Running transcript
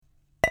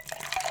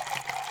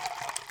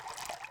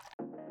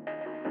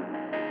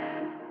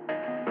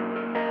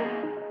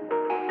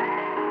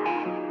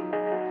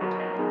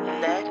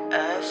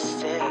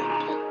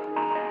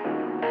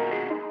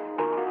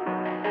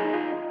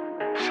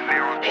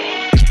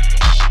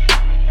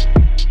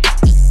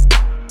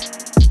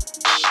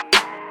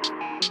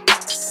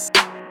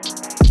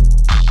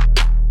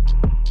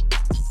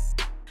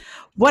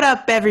What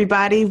up,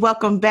 everybody?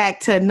 Welcome back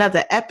to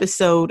another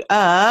episode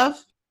of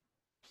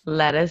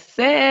Let us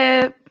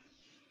sip.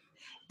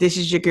 This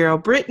is your girl,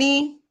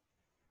 Brittany.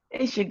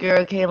 It's your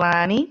girl,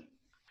 Kaylani.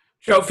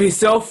 Trophy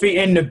Sophie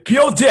in the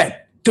building.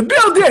 The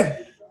building.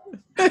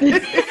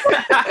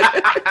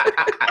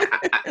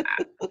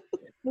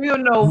 We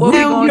don't know what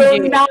we're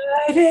going to get.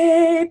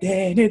 United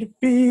and it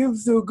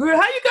feels so good.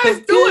 How you guys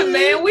doing,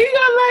 man? We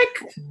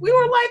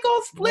were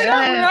all split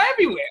up. We were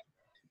everywhere.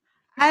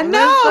 I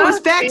know. It's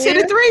back to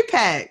the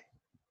 3-pack.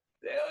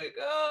 There we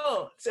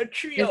go. It's a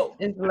trio.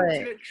 It's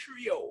lit. a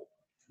trio.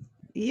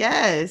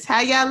 Yes.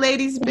 How y'all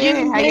ladies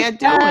been? How y'all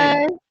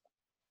doing?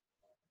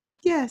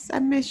 Yes, I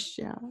missed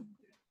y'all.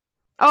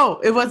 Oh,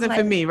 it wasn't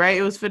for me, right?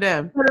 It was for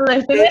them.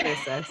 They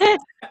missed us.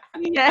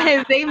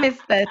 Yes, they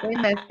missed us.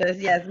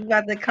 Yes, we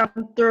got to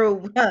come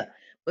through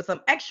with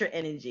some extra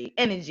energy.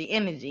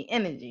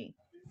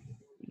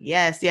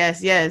 Yes.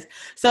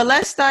 So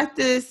let's start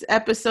this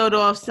episode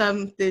off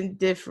something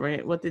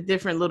different with a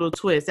different little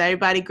twist.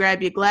 Everybody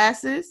grab your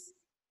glasses.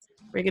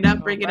 Bring it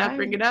up.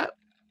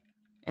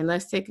 And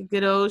let's take a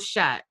good old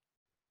shot.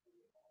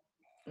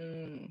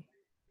 You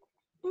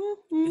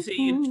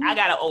see, I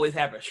gotta always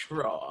have a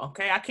straw,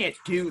 okay? I can't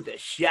do the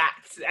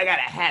shots. I gotta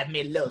have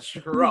me a little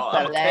straw.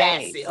 I'm a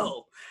classy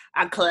hoe.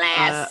 I'm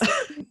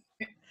classy.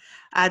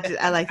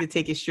 I like to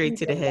take it straight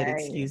to the head.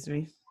 Excuse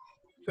me.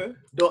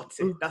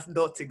 Dirty. That's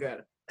dirty, girl.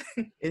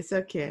 It's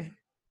okay.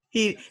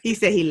 He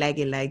said he like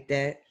it like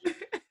that.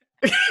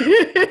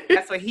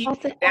 That's what he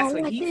said.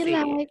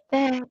 Like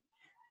that.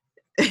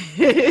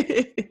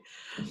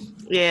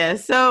 Yeah.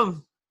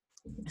 So,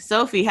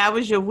 Sophie, how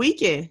was your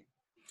weekend?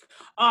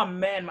 Oh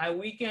man, my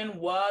weekend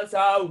was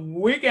a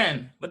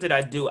weekend. What did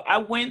I do? I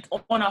went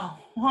on a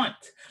hunt.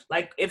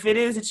 Like, if it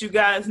is that you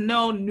guys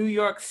know, New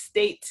York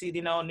State,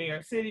 New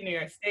York City, New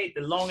York State,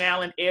 the Long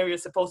Island area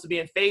is supposed to be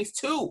in phase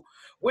 2,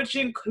 which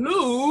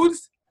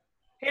includes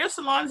hair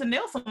salons and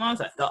nail salons,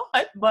 I thought,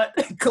 but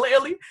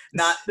clearly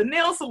not the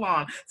nail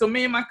salon. So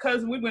me and my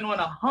cousin, we went on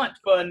a hunt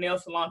for a nail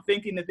salon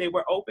thinking that they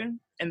were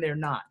open, and they're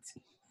not.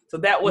 So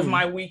that was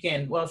my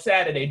weekend. Well,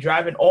 Saturday,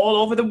 driving all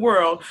over the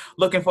world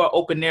looking for an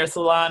open nail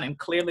salon, and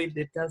clearly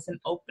it doesn't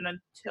open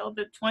until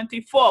the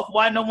 24th.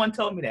 Why no one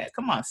told me that?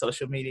 Come on,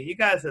 social media. You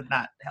guys are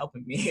not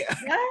helping me here.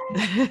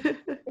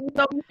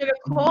 So you should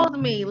have called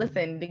me.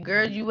 Listen, the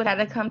girl, you would have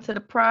to come to the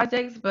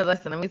projects, but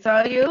listen, let me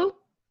tell you,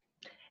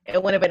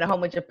 it would have been a whole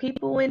bunch of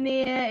people in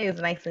there. It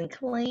was nice and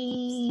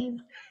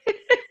clean.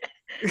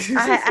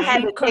 I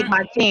had to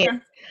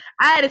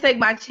take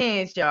my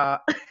chance. Y'all.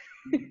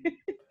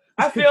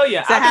 I feel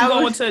you. So I've been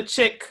going to a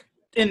chick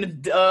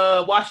in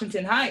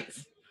Washington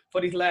Heights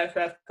for these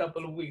past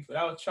couple of weeks. But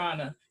I was trying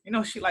to,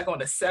 she like on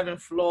the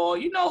 7th floor.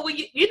 It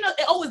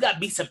always got to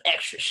be some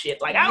extra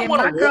shit. Like, I don't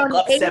want to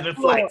walk up 7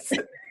 flights.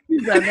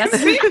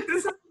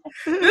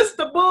 This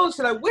the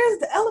bullshit. Like, where's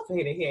the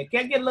elevator here?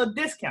 Can't get a little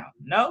discount?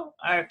 No?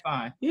 All right,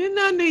 fine.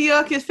 New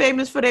York is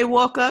famous for their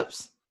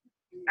walk-ups.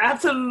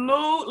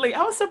 Absolutely.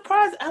 I was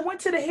surprised. I went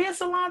to the hair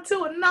salon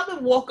too. Another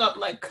walk-up.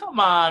 Like, come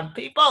on,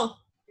 people.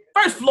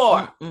 First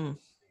floor.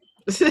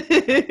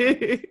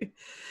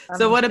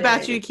 So what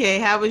about you, Kay?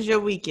 How was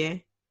your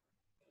weekend?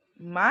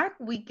 My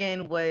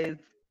weekend was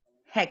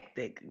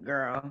hectic,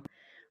 girl.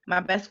 My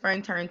best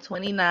friend turned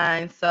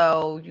 29,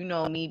 so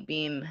me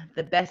being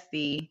the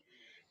bestie,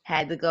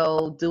 had to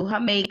go do her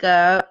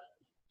makeup.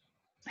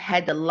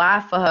 Had to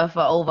lie for her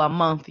for over a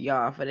month,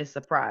 y'all, for this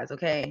surprise,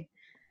 okay?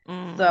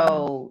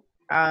 So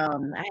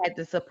I had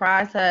to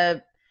surprise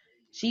her.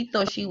 She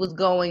thought she was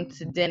going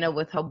to dinner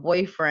with her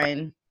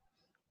boyfriend,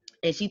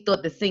 and she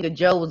thought the singer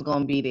Joe was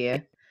gonna be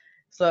there.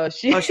 So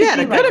she had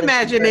a good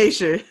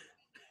imagination.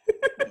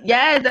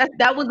 Yes,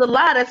 that was a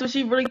lie. That's what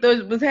she really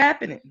thought was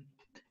happening.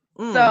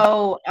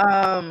 So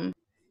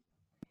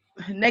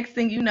next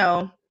thing you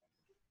know,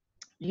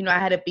 I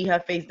had to beat her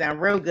face down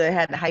real good.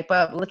 Had to hype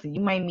up. Listen,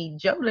 you might meet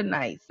Joe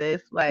tonight,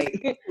 sis.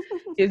 Like,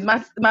 is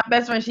my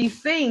best friend. She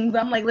sings.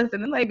 I'm like,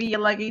 listen, it might be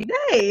your lucky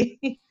day.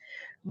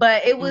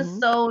 But it was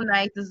so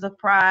nice to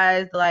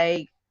surprise.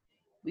 Like,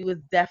 we was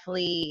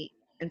definitely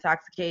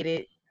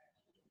intoxicated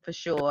for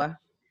sure.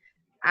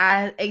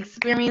 I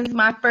experienced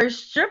my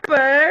first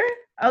stripper.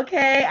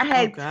 Okay, I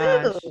had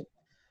 2.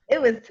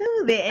 It was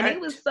 2 there, and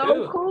it was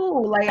so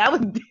cool. Like, I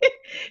was,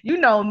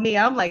 me.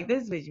 I'm like,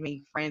 this bitch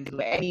make friends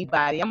with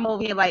anybody. I'm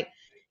over here like,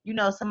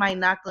 somebody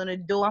knocked on the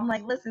door. I'm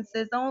like, listen,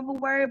 sis, don't even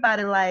worry about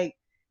it. Like,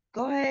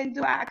 go ahead and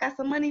do it. I got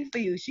some money for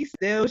you. She's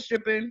still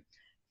stripping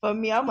for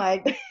me. I'm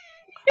like.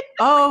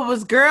 Oh, it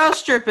was girl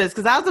strippers,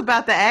 because I was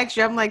about to ask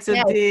you. I'm like, so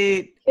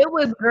did it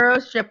was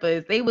girl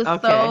strippers? They was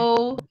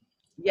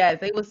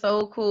they were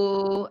so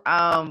cool.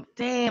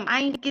 Damn,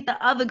 I didn't get the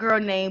other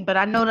girl name, but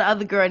I know the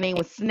other girl name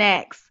was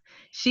Snacks.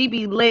 She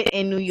be lit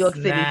in New York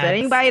City. So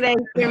anybody that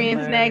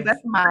experienced Snacks,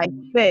 that's my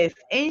sis.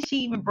 And she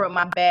even brought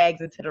my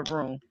bags into the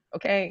room.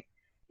 Okay,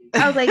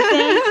 I was like,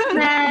 thanks,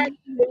 Snacks.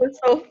 It was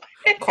so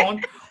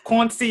fun.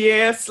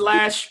 Concierge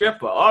 /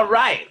 stripper. All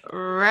right.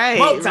 Right.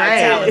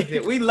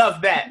 Multi-talented. We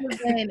love that. It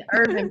was an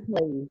urban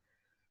place.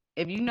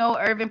 If you know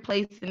Irving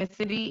Place in the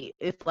city,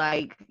 it's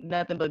like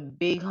nothing but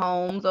big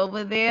homes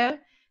over there.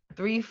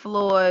 3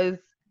 floors,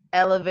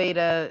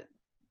 elevator.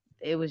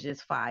 It was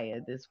just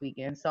fire this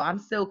weekend. So I'm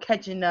still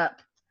catching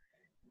up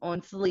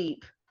on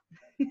sleep.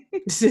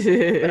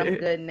 But I'm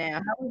good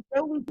now. How was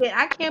your weekend?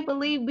 I can't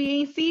believe we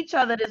ain't see each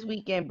other this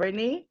weekend,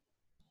 Brittany.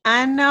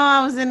 I know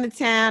I was in the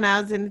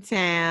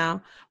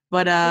town.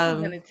 But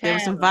there were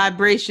some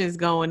vibrations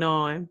going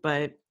on.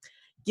 But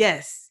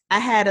yes, I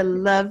had a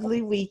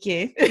lovely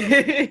weekend.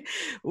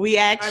 We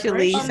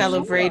actually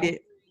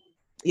celebrated.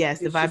 Yes,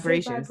 the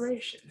vibrations.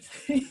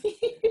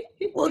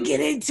 We'll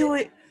get into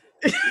it.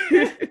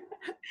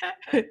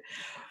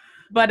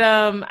 But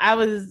I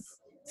was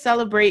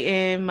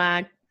celebrating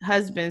my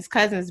husband's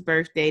cousin's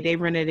birthday. They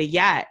rented a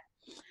yacht.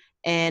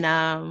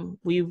 And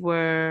we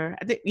were,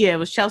 I think, it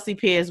was Chelsea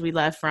Piers we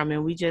left from,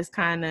 and we just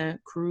kind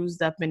of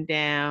cruised up and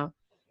down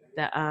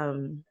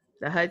the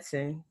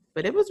Hudson.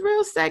 But it was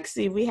real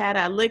sexy. We had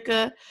our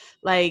liquor.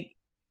 Like,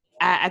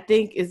 I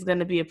think it's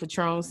gonna be a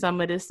Patron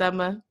summer this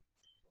summer.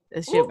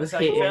 That shit was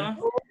hitting.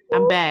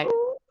 I'm back.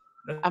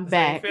 I'm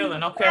back.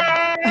 Feeling okay.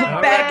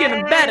 I'm back in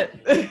the better.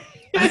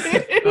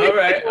 All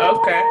right.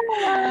 Okay.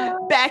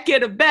 Back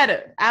in the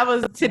better. I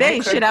was today.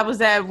 Okay. Shit. I was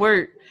at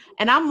work.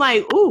 And I'm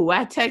like, ooh,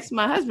 I text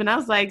my husband. I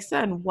was like,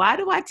 son, why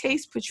do I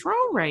taste Patron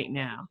right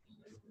now?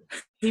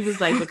 He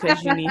was like,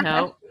 because you need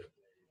help.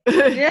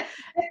 It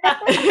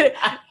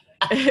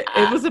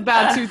was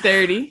about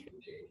 2:30.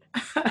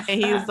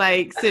 And he was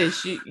like,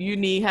 sis, you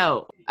need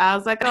help. I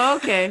was like, oh,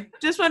 okay.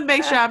 Just want to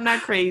make sure I'm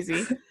not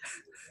crazy.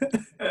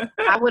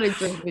 I would have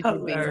drank with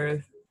you,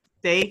 baby.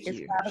 Thank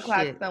you. It's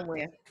 5 o'clock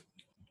somewhere.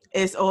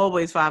 It's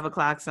always 5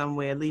 o'clock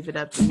somewhere. Leave it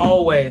up to me.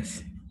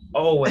 Always.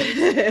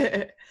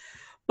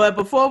 But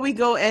before we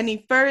go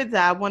any further,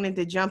 I wanted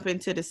to jump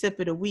into the sip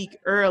of the week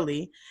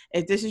early.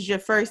 If this is your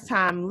first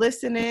time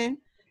listening,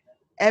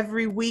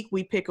 every week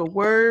we pick a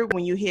word.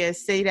 When you hear us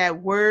say that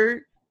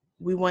word,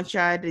 we want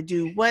y'all to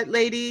do what,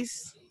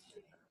 ladies?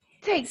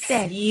 Take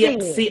that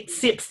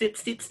sip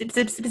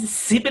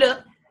it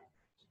up.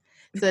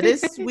 So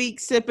this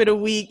week's sip of the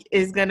week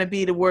is going to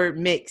be the word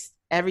mixed.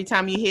 Every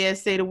time you hear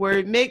us say the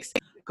word mixed,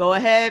 go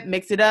ahead,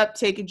 mix it up,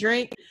 take a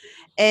drink.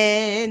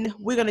 And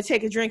we're going to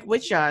take a drink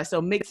with y'all.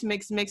 So mix.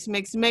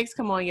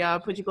 Come on, y'all.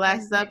 Put your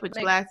glasses up.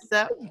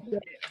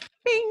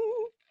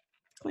 Bing.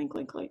 Clink.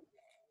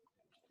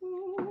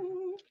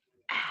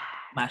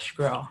 My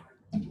scroll.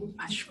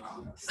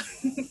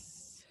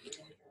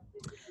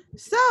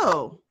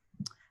 So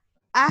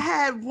I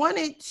had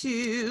wanted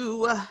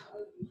to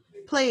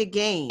play a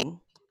game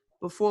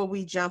before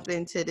we jump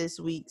into this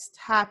week's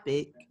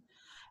topic.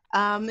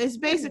 It's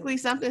basically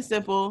something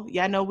simple.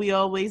 Y'all know we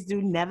always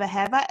do never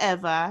have I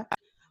ever.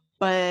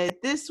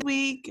 But this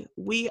week,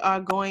 we are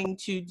going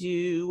to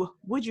do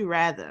Would You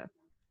Rather?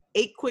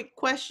 8 quick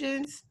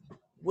questions.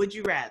 Would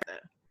you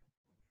rather?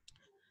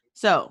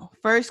 So,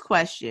 first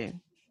question.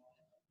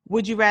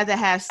 Would you rather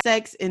have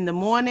sex in the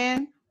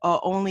morning or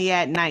only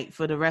at night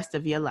for the rest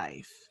of your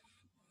life?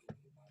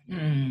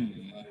 I'm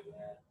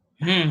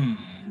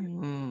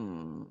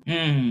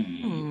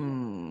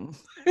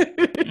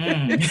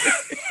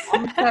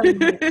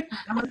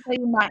gonna tell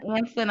you my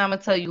answer, and I'm gonna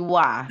tell you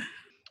why.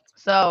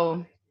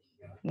 So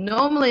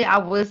normally I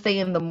would say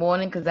in the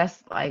morning, because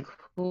that's like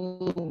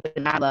who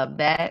and I love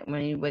that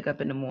when you wake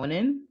up in the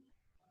morning.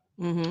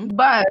 Mm-hmm.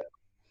 But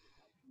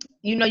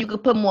you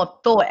could put more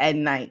thought at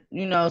night.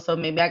 So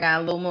maybe I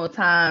got a little more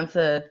time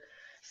to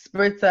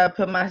spritz up,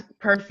 put my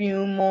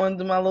perfume on,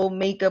 do my little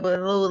makeup, a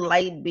little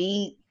light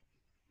beat,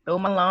 throw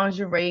my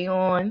lingerie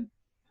on.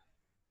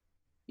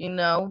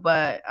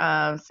 But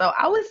so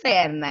I would say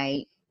at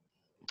night.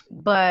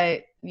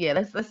 But yeah,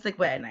 let's stick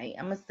with at night.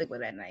 I'm gonna stick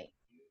with at night.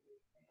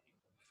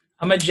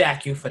 I'm gonna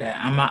jack you for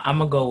that. I'm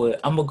gonna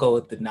go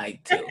with the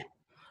night too.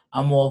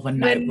 I'm more of a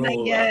night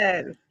roller.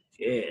 Yes.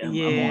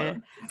 Yeah.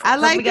 I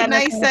like the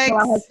night sex.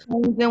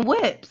 And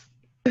whips.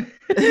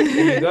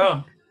 There you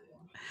go.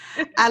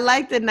 I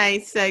like the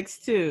night sex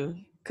too,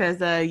 because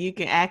you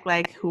can act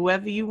like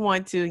whoever you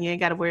want to, and you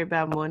ain't got to worry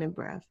about morning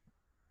breath.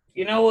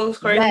 You know what was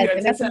crazy? Yes,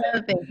 and that's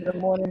another thing for the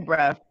morning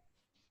breath.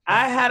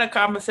 I had a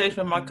conversation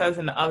with my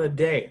cousin the other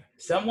day.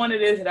 Someone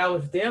it is that I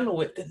was dealing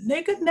with, the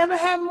nigga never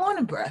had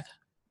morning breath.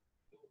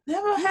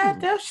 Never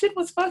had. That shit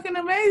was fucking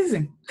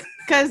amazing.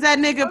 Because that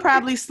nigga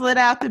probably slid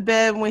out the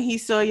bed when he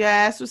saw your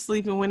ass was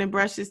sleeping, went and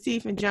brushed his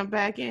teeth and jumped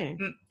back in.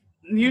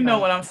 You know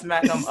when I'm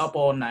smacking him up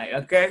all night,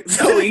 okay?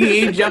 So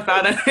he ain't jump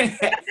out of he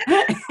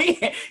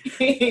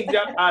ain't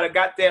jump out of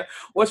goddamn.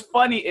 What's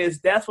funny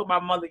is that's what my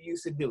mother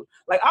used to do.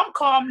 Like, I'm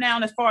calm now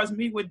as far as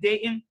me with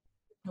dating.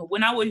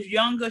 When I was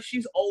younger,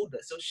 she's older.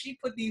 So she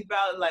put these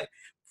values, like,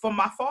 for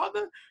my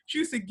father, she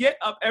used to get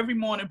up every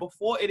morning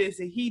before it is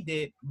that he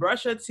did,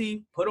 brush her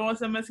teeth, put on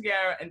some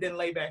mascara, and then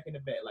lay back in the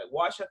bed. Like,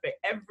 wash her face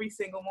every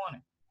single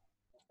morning.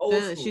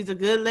 She's a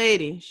good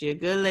lady. She a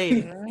good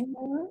lady.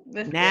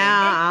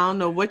 Now, I don't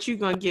know what you're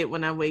going to get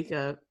when I wake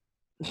up.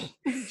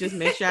 Just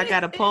make sure I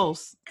got a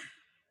pulse.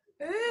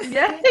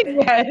 Yes.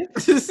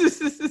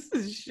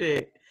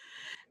 Shit.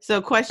 So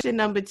question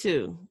number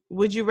 2.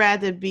 Would you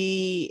rather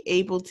be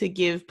able to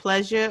give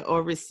pleasure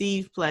or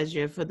receive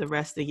pleasure for the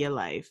rest of your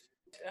life?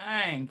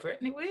 Dang,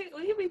 Brittany, where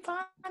you be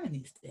finding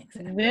these things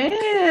at?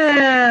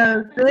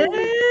 Damn, sis.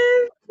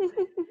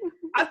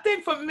 I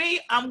think for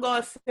me, I'm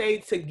gonna say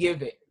to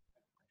give it.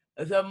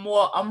 'Cause I'm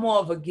more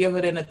of a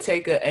giver than a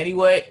taker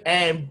anyway.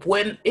 And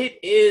when it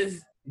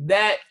is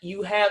that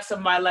you have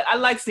somebody like, I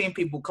like seeing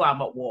people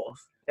climb up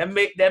walls. That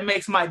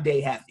makes my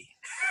day happy.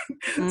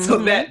 So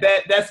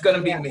that's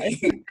gonna be me.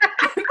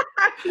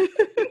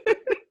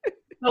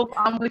 So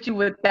I'm with you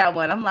with that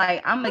one. I'm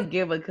like, I'm a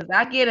giver because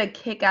I get a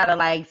kick out of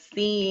like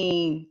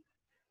seeing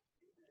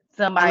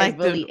somebody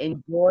really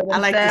enjoy themselves. I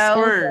like the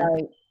squirm.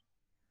 Like,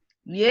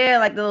 yeah,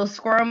 like the little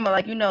squirm,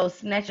 like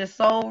snatch your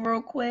soul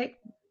real quick.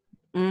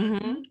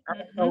 Mm-hmm. I'm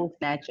a soul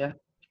snatcher.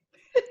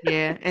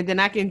 Yeah, and then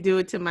I can do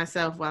it to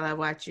myself while I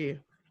watch you.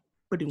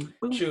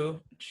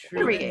 True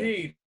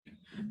indeed.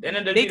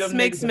 Then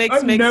Mix.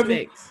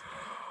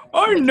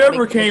 I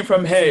never came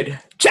from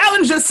head.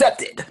 Challenge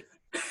accepted.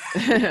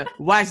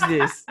 Watch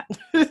this.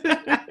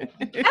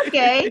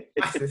 Okay.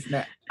 Watch this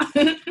now.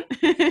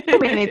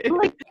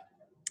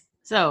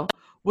 So,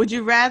 would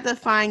you rather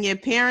find your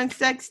parents'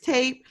 sex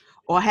tape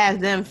or have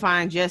them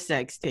find your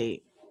sex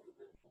tape?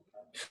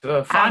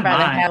 I'd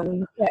rather have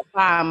them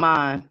find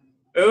mine.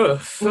 Ugh.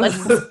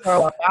 Let's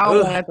throw up. I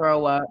don't want to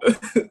throw up.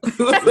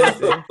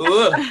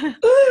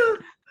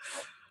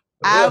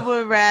 I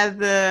would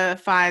rather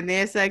find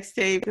their sex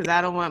tape because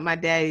I don't want my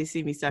daddy to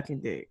see me sucking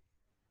dick.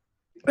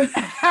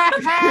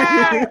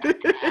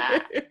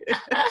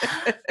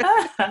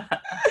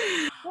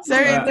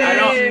 Certain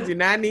things you do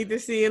not need to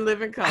see in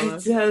living color.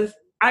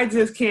 I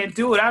just can't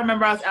do it. I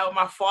remember I was out with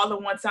my father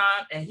one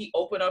time and he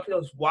opened up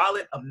his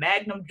wallet, a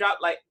Magnum drop,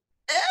 like,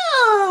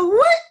 ew,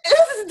 what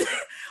is this?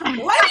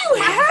 Why do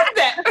you have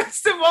that?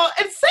 First of all,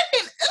 and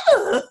second,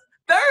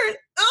 third,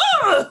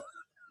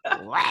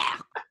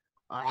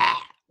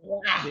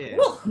 Yeah.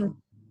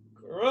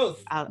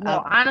 Gross.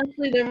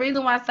 Honestly, the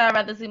reason why I said I'd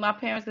rather see my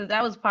parents because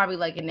that was probably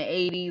like in the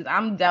 80s.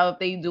 I'm doubt if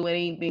they do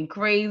anything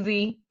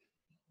crazy.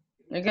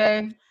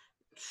 Okay.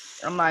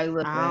 I'm like,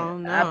 listen, I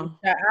don't know.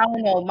 I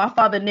don't know. My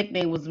father's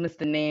nickname was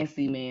Mr.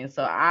 Nancy, man.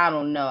 So I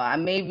don't know.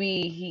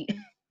 Maybe he.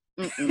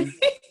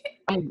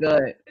 I'm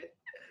good.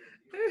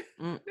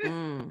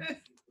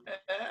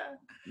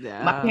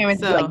 Yeah. My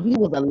parents be like, you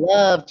was a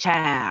love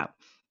child.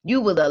 You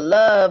was a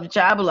love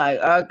child. I be like,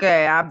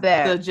 okay, I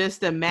bet. So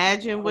just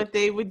imagine what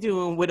they were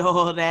doing with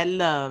all that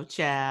love,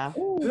 child.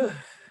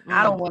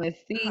 I don't want to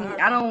see.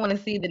 I don't want to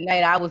see the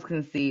night I was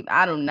conceived.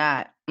 I do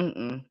not.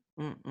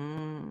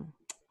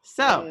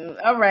 So,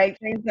 all right,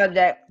 same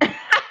subject.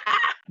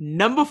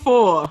 Number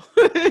 4.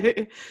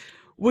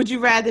 Would you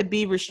rather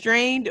be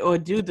restrained or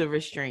do the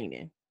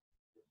restraining?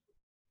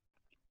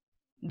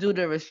 Do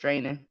the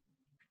restraining.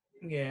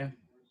 Yeah.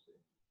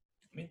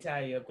 Let me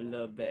tie you up a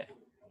little bit.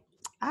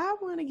 I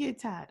want to get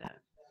tied up.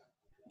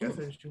 That's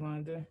what you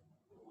want to do?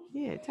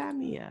 Yeah, tie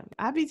me up.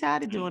 I be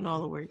tired of doing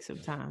all the work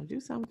sometimes. Do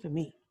something for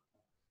me.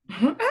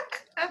 Start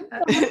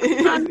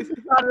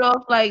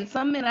off like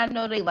some men I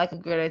know they like a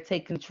girl that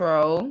take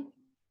control.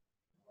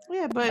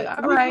 Yeah, but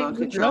all right,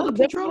 don't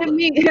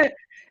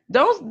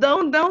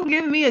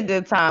give me a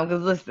good time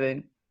because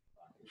listen,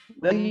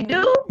 you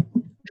do.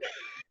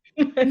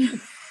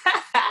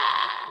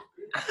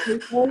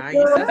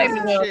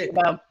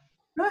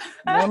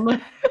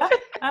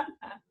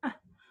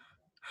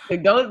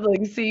 Don't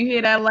look. See, you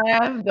hear that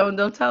laugh?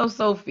 Don't tell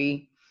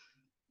Sophie.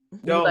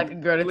 You like a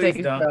girl to take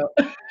control.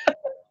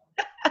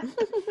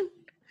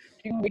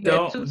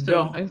 Don't.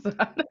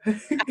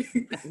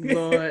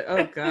 Lord,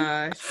 oh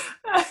gosh.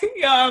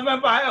 Yo, I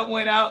remember I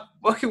went out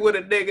working with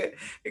a nigga.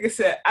 Nigga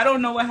said, I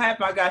don't know what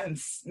happened. I got him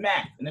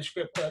smacked in the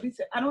strip club. He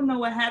said, I don't know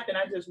what happened.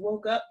 I just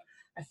woke up.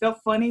 I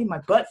felt funny. My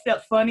butt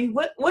felt funny.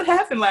 What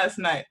happened last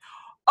night?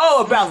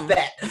 Oh, about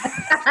that.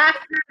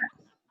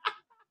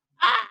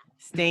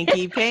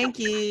 Stinky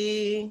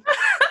Pinky.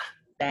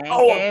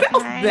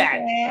 About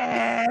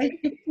that.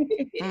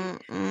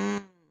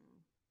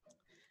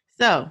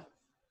 So,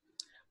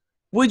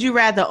 would you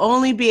rather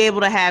only be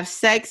able to have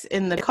sex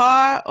in the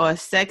car or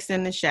sex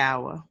in the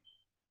shower?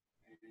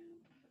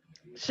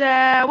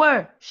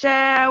 Shower.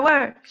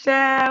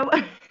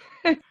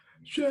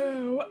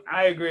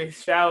 I agree.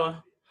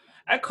 Shower.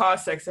 That car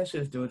sex, that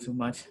shit's doing too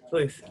much.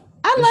 Please.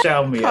 I like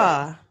shower the me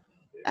car.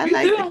 I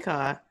like the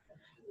car.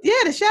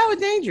 Yeah, the shower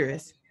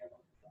dangerous.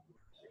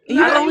 You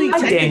can only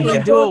technically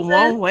do it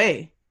one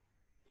way.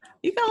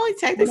 You can only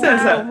technically do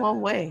it one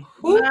way.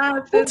 Who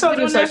told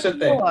you such a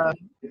thing? All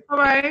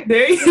right.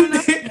 There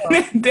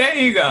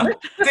you go.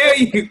 There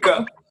you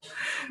go.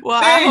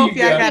 Well, I hope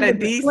y'all got a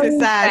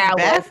decent sized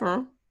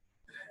bathroom.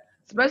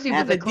 Especially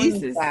with a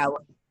clean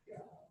shower.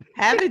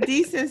 Have a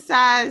decent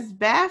sized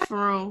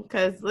bathroom,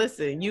 because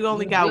listen, you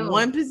only got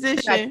one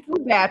position. You got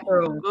 2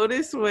 bathrooms. Go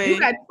this way. You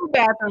got 2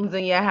 bathrooms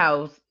in your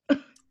house.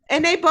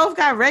 And they both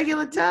got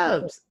regular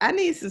tubs. I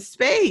need some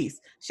space.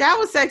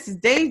 Shower sex is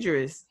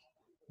dangerous.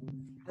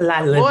 A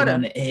lot of living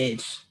on the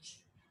edge.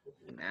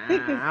 Nah,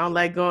 I don't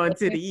like going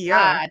to the ER.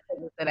 I take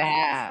it to the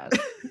house.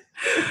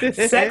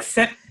 Sex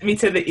sent me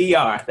to the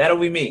ER. That'll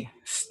be me,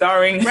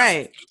 starring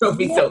Right.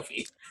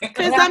 Sophie.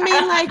 Because I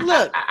mean, like,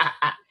 look,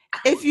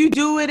 if you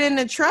do it in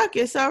the truck,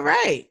 it's all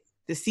right.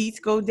 The seats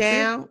go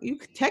down. You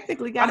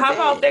technically got. How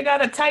about they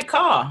got a tight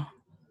car?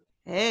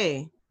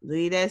 Hey,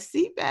 leave that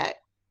seat back.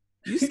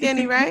 You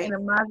skinny, right? In a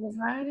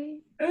Maserati?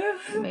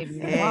 Maybe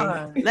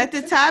Hey, let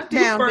the top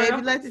down,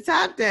 baby. Let the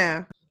top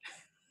down.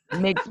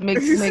 Mix.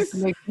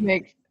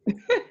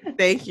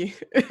 Thank you.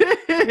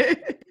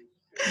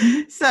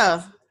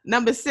 So,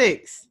 number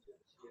 6.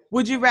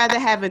 Would you rather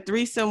have a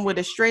threesome with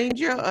a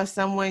stranger or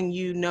someone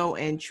you know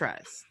and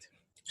trust?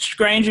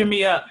 Stranger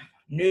me up.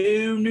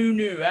 No.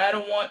 I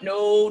don't want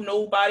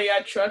nobody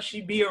I trust.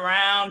 She be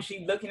around.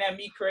 She looking at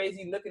me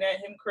crazy, looking at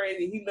him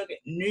crazy. He looking,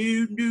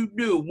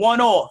 no.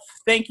 One off.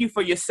 Thank you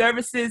for your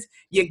services.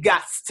 You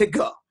got to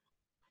go.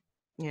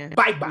 Yeah.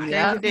 Bye.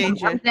 Yeah,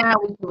 I'm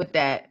down with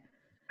that.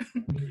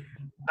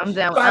 I'm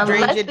down.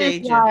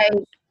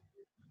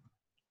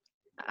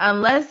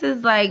 Unless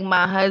it's like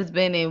my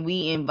husband and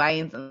we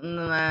invite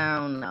him, I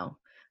don't know.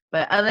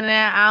 But other than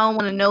that, I don't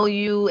want to know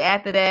you.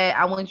 After that,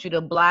 I want you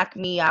to block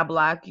me. I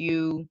block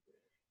you.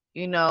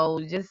 You know,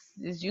 just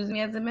use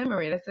me as a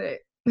memory. That's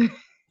it.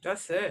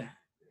 That's it.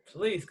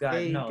 Please, God,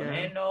 no.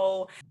 Ain't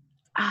no.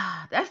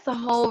 That's the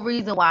whole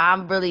reason why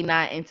I'm really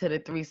not into the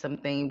threesome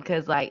thing,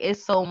 because like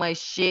it's so much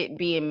shit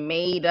being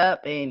made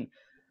up and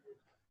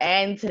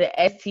adding to the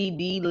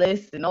STD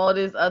list and all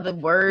this other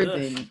words.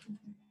 Ugh.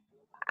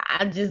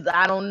 And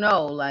I don't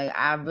know. Like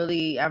I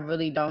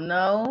really don't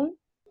know.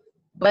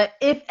 But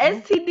if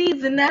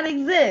STDs did not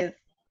exist,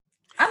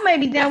 I might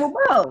be down with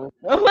both.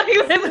 I'm like,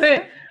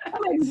 listen, I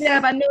might be down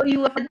if I know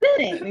you if I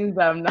didn't,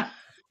 but I'm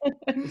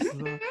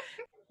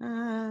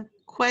not.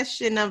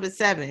 Question number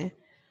 7.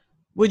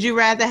 Would you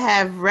rather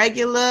have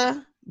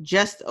regular,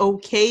 just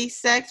okay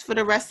sex for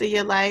the rest of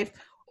your life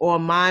or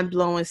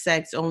mind-blowing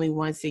sex only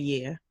once a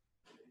year?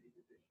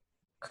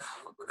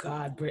 Oh,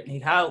 God,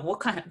 Brittany,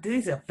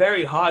 these are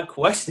very hard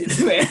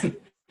questions, man.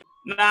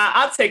 Nah,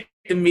 I'll take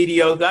the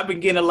mediocre. I've been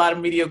getting a lot of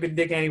mediocre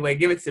dick anyway.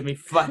 Give it to me.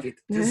 Fuck it.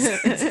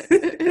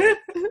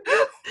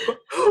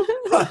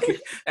 Fuck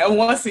it. And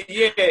once a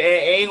year, it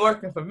ain't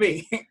working for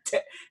me.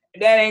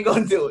 That ain't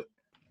gonna do it.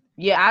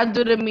 Yeah, I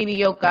do the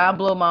mediocre. I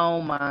blow my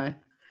own mind.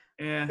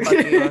 Yeah. Fuck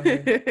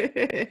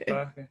it.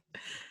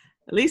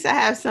 At least I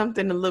have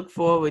something to look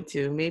forward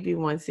to. Maybe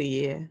once a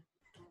year.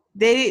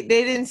 They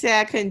didn't say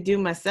I couldn't do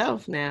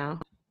myself now.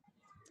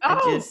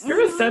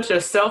 You're such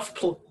a self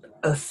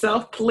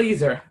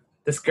pleaser.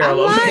 This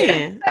girl I'm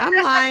lying.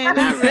 I'm lying.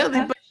 Not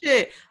really, but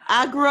shit.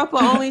 I grew up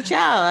an only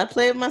child. I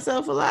played with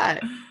myself a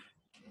lot.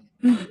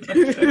 I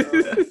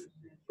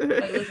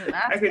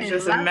could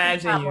just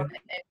imagine you.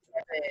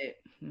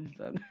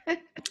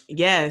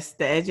 Yes,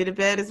 the edge of the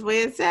bed is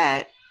where it's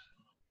at.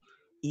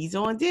 Ease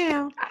on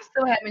down. I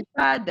still haven't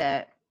tried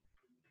that.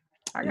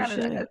 I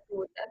gotta see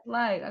what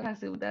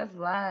that's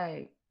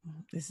like.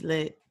 It's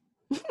lit.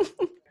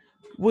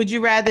 Would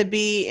you rather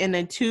be in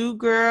a 2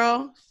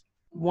 girls,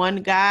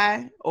 1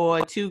 guy,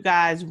 or 2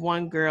 guys,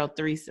 1 girl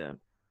threesome?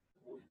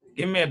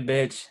 Give me a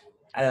bitch.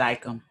 I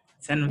like them.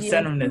 Send them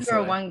this 2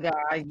 girl, way. 1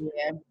 guy.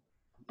 Yeah,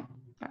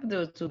 I'll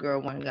do a 2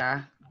 girl, 1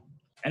 guy.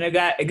 And it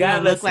got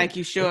look like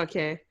you sure,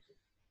 okay?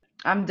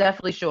 I'm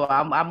definitely sure.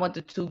 I want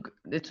the two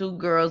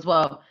girls.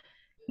 Well,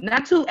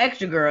 not 2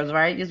 extra girls,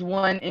 right? Just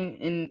 1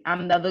 and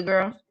I'm the other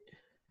girl.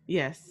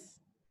 Yes.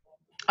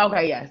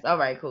 Okay. Yes. All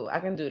right. Cool. I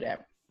can do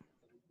that.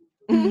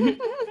 I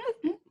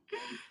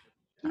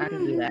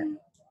can do that.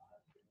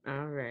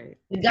 All right.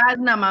 The guy's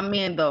not my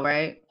man though,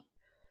 right?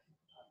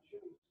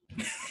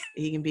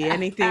 He can be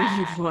anything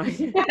you want.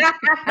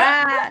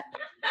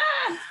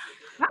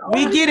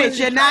 We get it.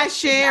 You're not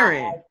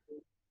sharing.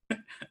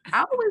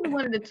 I always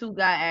wanted a 2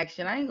 guy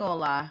action. I ain't gonna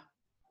lie.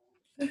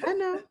 I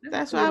know.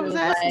 That's why I was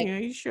asking you. Are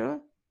you sure?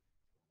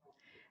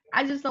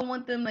 I just don't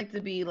want them like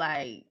to be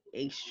like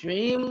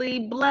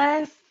extremely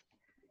blessed,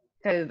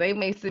 because they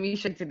may send me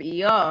straight to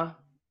the ER.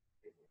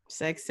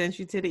 Sex sent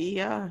you to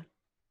the ER.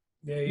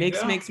 There you mix.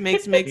 go. Mix.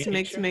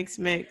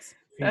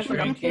 That's what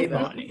I'm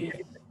saying.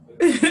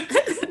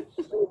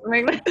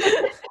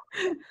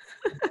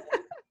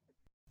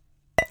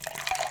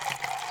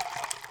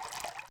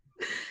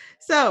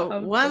 So,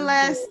 one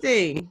last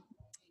thing.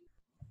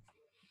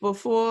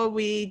 Before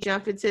we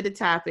jump into the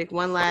topic,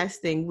 one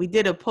last thing. We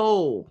did a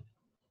poll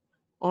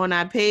on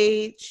our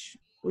page.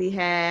 We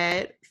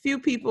had a few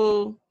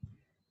people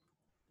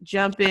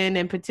jump in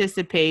and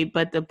participate,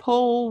 but the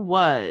poll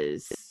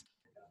was,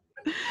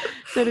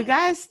 so the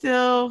guys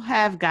still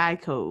have guy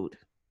code.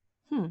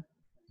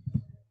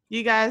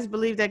 You guys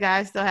believe that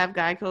guys still have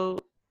guy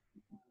code?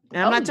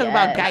 And I'm not talking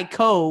about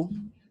Geico.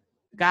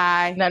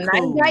 Guy. No, not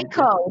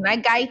Geico. Not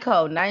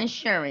Geico. Not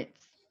insurance.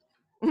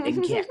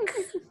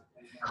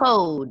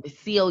 Code.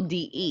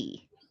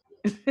 CODE.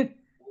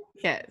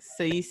 Yes.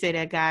 So you say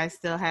that guys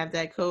still have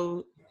that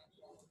code?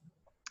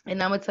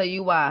 And I'm going to tell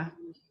you why.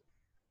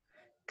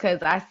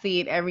 Because I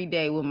see it every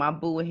day with my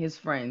boo and his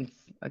friends.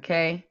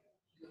 Okay?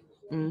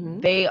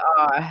 Mm-hmm. They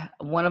are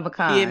one of a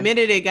kind. She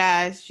admitted it,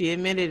 guys. She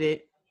admitted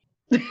it.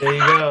 There you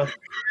go.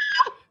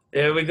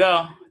 There we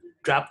go.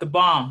 Drop the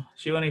bomb.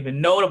 She won't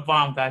even know the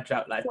bomb got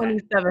dropped like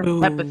that.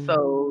 27th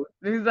episode.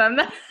 These are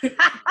not-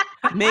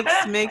 Mix.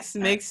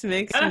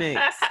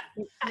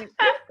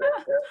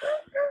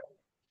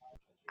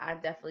 I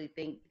definitely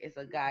think it's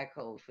a guy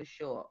code for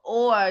sure.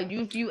 Or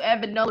if you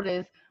ever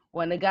notice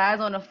when the guy's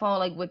on the phone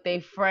like with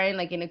their friend,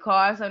 like in the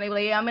car, so they be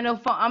like, yeah, I'm in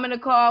the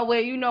car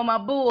with my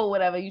boo or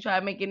whatever. You try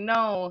to make it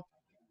known,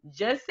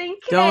 just in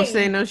case. Don't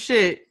say no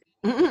shit.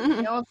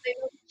 Don't say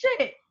no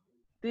shit.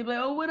 They be like,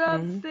 oh, what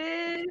up,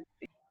 sis?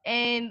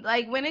 And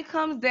like when it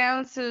comes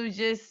down to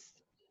just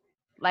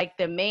like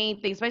the main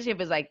thing, especially if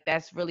it's like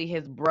that's really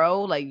his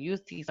bro, like you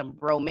see some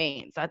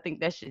bromance. I think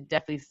that should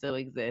definitely still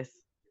exist.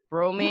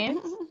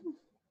 Bromance.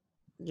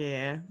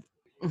 Yeah.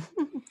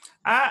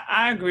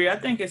 I agree. I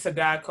think it's a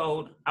guy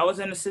code. I was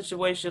in a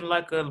situation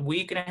like a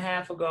week and a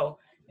half ago,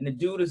 and the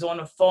dude is on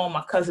the phone.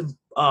 My cousin's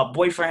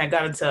boyfriend had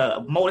got into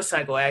a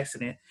motorcycle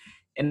accident,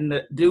 and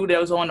the dude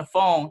that was on the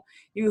phone,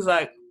 he was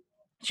like,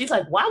 she's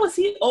like, why was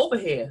he over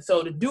here?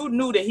 So the dude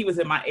knew that he was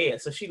in my ear.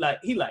 So he like,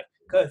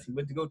 cuz he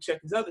went to go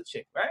check his other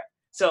chick, right?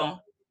 So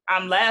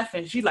I'm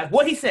laughing. She's like,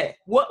 what he said?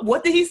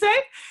 What did he say?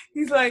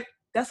 He's like,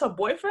 that's her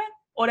boyfriend?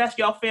 Or that's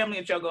y'all family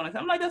that y'all going to.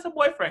 I'm like, that's her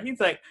boyfriend. He's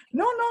like,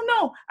 no.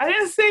 I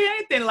didn't say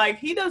anything. Like,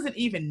 he doesn't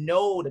even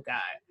know the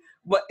guy.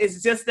 But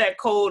it's just that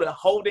code of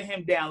holding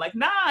him down. Like,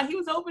 nah, he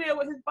was over there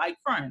with his bike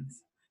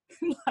friends.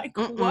 Like,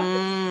 what?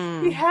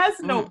 He has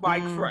no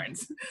bike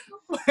friends.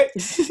 But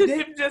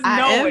him just knowing.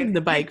 I am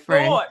the bike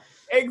friend.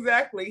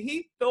 Exactly.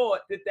 He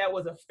thought that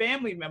was a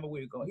family member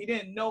we were going. He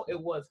didn't know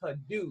it was her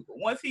dude. But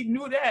once he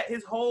knew that,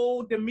 his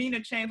whole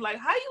demeanor changed. Like,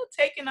 how you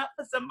taking up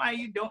for somebody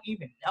you don't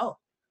even know?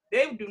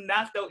 They do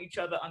not throw each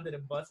other under the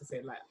bus and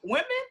say, like,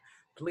 women,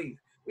 please.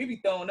 We be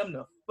throwing them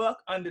the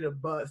fuck under the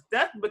bus.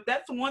 But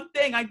that's one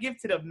thing I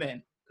give to the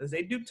men. Because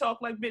they do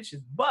talk like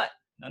bitches. But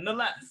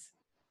nonetheless,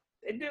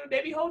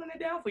 they be holding it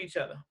down for each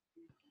other.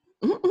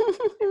 They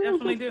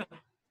definitely do.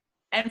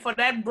 And for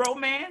that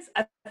bromance,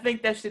 I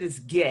think that shit is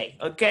gay.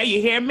 Okay?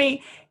 You hear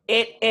me?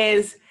 It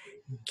is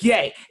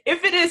gay.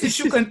 If it is that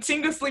you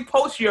continuously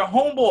post your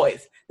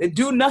homeboys that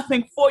do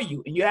nothing for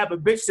you and you have a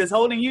bitch that's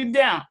holding you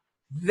down,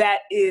 that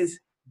is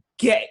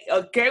gay.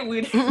 Okay?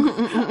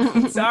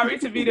 I'm sorry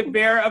to be the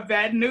bearer of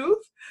bad news.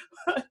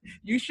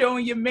 You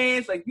showing your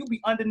mans like you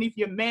be underneath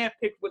your man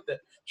pic with the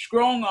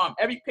strong arm.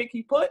 Every pic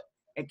he put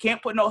and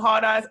can't put no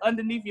hard eyes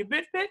underneath your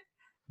bitch pic.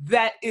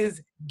 That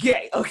is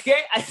gay,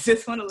 okay? I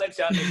just want to let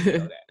y'all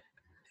know that.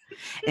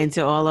 And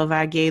to all of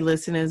our gay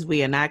listeners,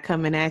 we are not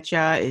coming at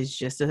y'all. It's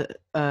just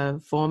a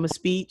form of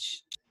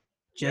speech,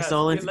 just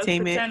all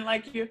entertainment.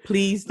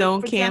 Please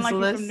don't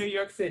cancel us. From New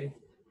York City.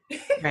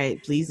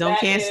 Right, please don't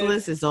cancel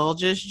us. It's all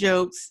just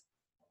jokes.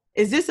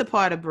 Is this a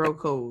part of bro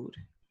code?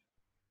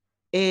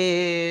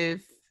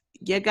 If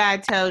your guy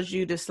tells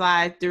you to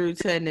slide through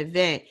to an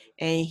event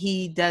and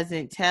he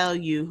doesn't tell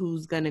you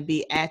who's going to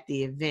be at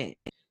the event,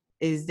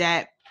 is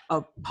that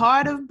a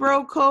part of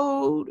bro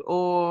code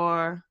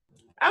or?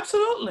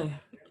 Absolutely.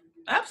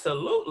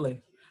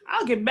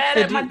 I'll get mad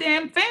at my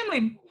damn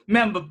family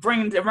member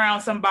bringing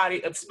around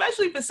somebody,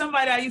 especially if it's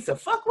somebody I used to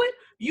fuck with.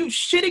 You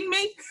shitting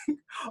me?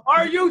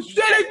 Are you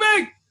shitting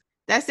me?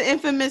 That's the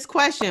infamous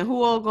question.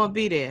 Who all gonna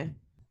be there?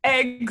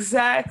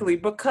 Exactly,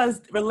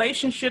 because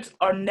relationships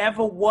are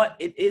never what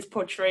it is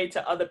portrayed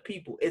to other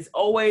people. It's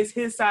always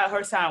his side,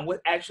 her side,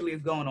 what actually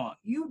is going on.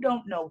 You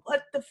don't know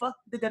what the fuck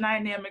the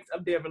dynamics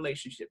of their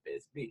relationship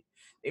is. He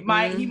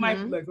might be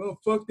like, oh,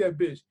 fuck that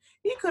bitch.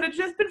 He could have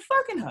just been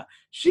fucking her.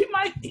 He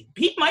might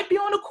be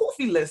on the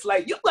Koofy list.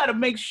 Like, you gotta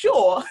make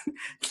sure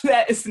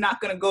that it's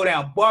not gonna go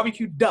down.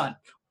 Barbecue done.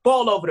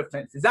 Ball over the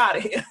fences. Out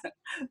of here.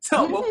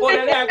 So before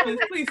that happens,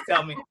 please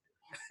tell me.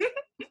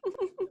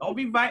 Don't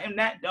be inviting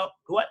that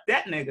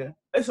nigga.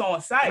 It's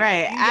on site.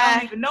 Right. You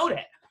don't even know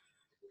that.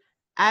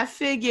 I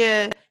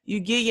figure you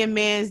get your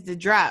mans the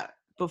drop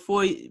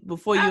before you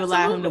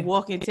allow him to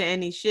walk into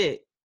any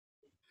shit.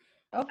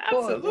 Of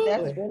course, but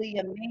that's really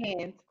your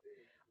man's.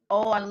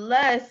 Or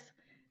unless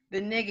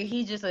the nigga,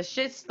 he just a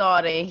shit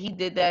starter and he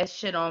did that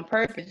shit on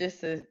purpose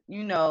just to,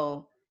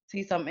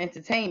 see some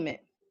entertainment.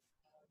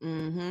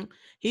 Mm-hmm.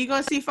 He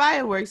gonna see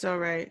fireworks, all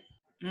right.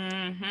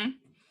 Mm-hmm.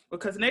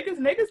 Because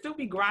niggas do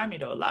be grimy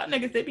though. A lot of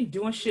niggas, they be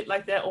doing shit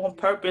like that on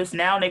purpose.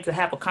 Now they could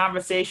have a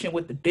conversation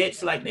with the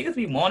bitch. Like, niggas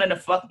be wanting to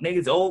fuck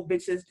niggas, old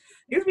bitches.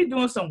 Niggas be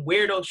doing some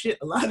weirdo shit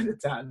a lot of the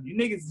time. You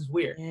niggas is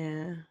weird.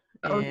 Yeah.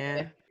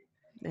 Yeah.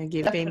 And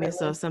get famous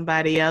off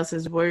somebody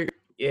else's work.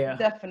 Yeah.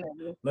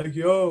 Definitely. Like,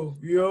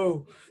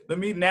 yo. Let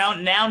me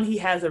now he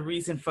has a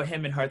reason for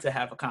him and her to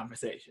have a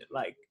conversation.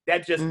 Like,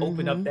 that just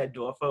opened up that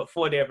door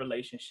for their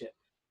relationship.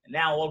 And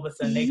now all of a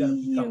sudden they gonna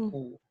become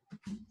cool.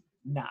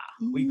 Nah,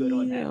 we good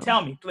on that.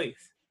 Tell me, please.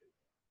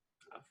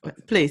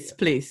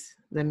 Please,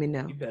 let me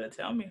know. You better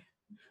tell me.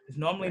 Because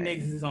normally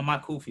niggas is on my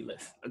Koofy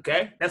list,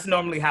 okay? That's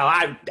normally how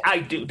I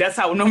do. That's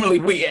how normally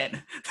we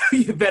end.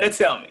 You better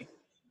tell me.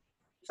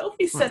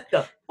 Sophie said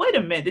wait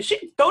a minute, did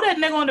she throw that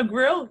nigga on the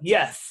grill?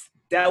 Yes,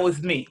 that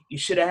was me. You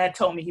should have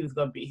told me he was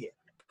going to be here.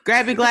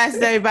 Grab your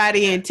glasses,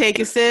 everybody, and take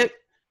a sip.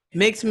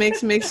 Mix,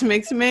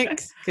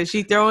 because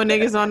she throwing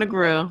niggas on the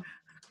grill.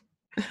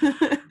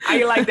 How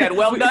you like that?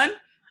 Well done?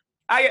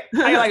 How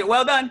you like it?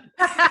 Well done?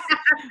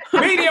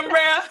 Medium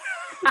rare?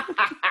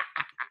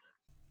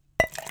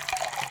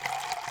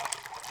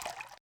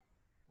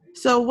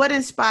 So what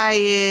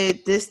inspired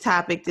this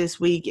topic this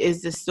week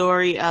is the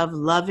story of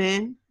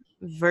Loving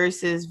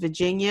versus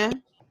Virginia.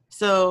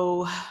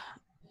 So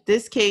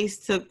this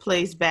case took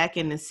place back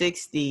in the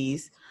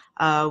 60s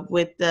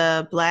with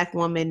the Black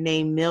woman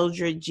named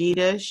Mildred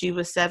Jeter. She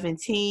was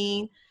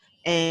 17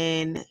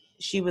 and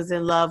she was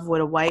in love with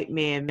a white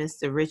man,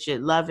 Mr.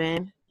 Richard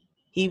Loving.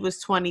 He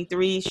was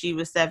 23, she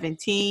was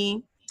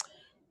 17.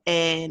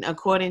 And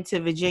according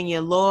to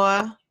Virginia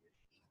law,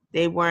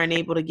 they weren't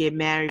able to get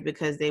married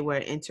because they were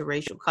an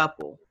interracial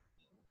couple.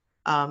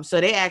 So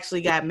they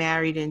actually got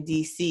married in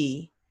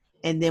D.C.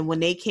 And then when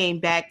they came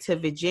back to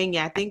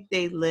Virginia, I think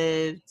they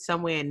lived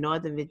somewhere in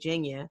Northern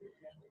Virginia,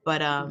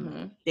 but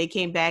they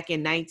came back in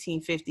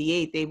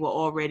 1958. They were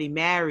already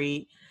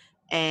married,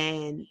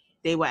 and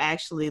they were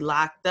actually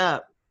locked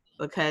up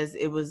because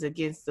it was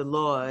against the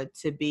law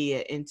to be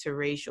an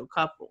interracial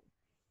couple,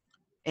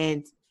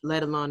 and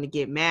let alone to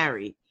get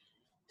married.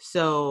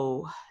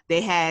 So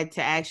they had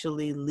to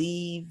actually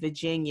leave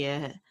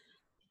Virginia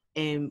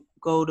and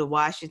go to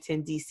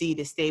Washington, D.C.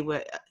 to stay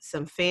with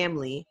some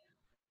family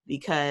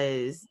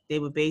because they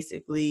were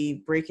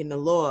basically breaking the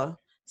law.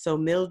 So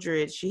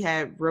Mildred, she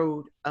had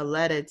wrote a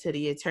letter to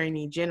the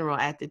Attorney General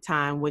at the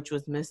time, which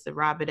was Mr.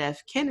 Robert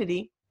F.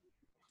 Kennedy.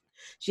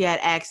 She had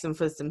asked him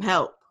for some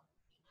help.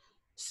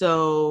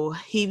 So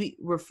he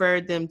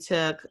referred them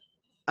to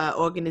an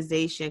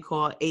organization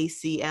called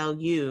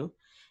ACLU,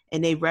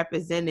 and they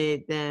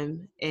represented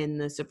them in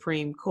the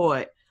Supreme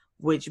Court,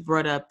 which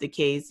brought up the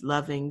case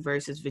Loving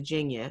versus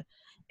Virginia.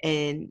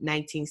 In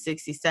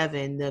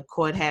 1967, the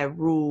court had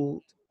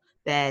ruled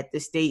that the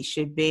state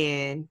should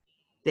ban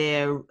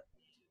their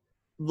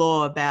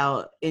law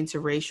about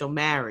interracial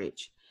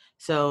marriage.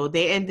 So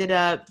they ended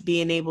up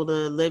being able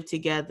to live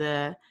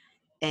together,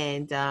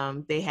 and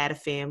they had a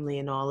family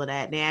and all of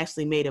that. And they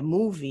actually made a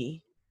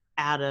movie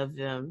out of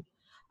them.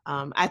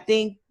 I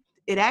think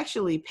it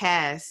actually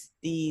passed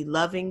the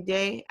Loving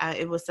Day.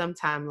 It was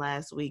sometime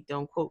last week.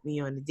 Don't quote me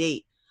on the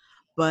date.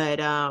 But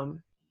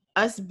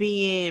us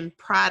being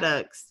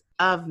products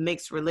of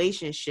mixed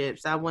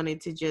relationships, I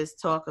wanted to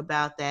just talk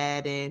about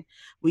that. And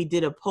we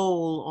did a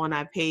poll on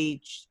our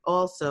page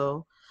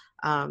also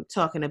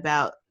talking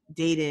about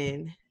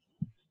dating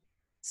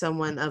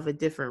someone of a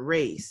different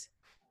race.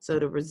 So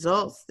the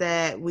results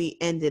that we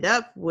ended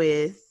up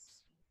with,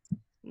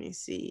 let me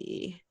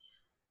see.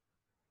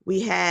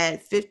 We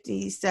had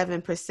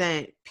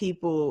 57%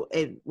 people,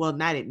 well,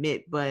 not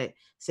admit, but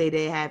say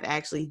they have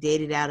actually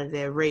dated out of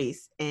their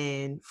race,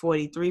 and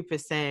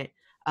 43%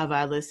 of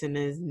our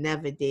listeners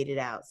never dated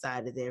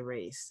outside of their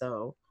race.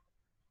 So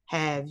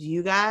have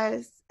you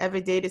guys ever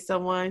dated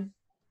someone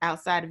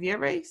outside of your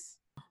race?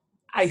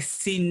 I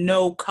see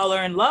no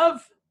color in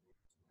love.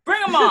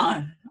 Bring them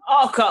on.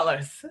 All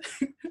colors.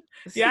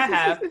 Yeah, I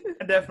have.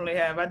 I definitely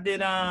have. I did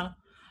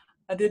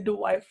the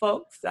white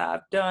folks.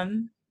 I've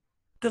done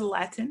the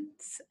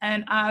Latins,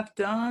 and I've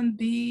done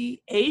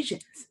the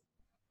Asians.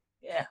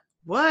 Yeah.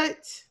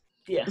 What?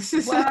 Yeah.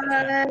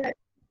 What?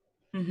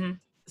 Mm-hmm.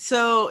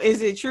 So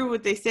is it true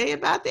what they say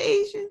about the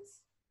Asians?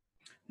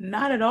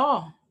 Not at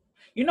all.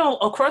 You know,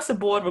 across the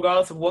board,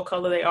 regardless of what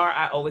color they are,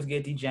 I always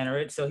get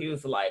degenerate. So he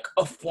was like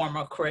a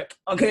former Crip.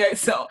 Okay,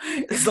 so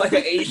it's like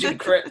an Asian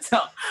Crip.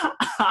 So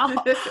I'll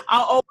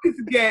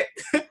always get,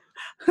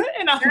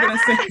 and I'm gonna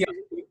say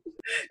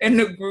in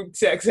the group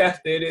text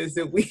after it is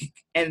the week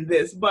and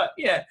this. But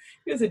yeah,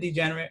 he was a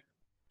degenerate.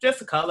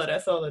 Just a color.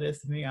 That's all it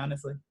is to me,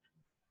 honestly.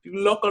 If you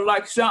look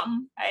like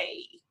something,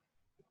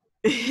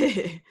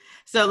 hey.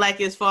 So like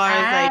as far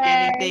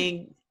as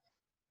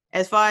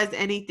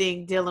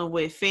anything dealing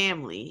with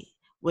family,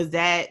 was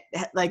that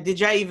like, did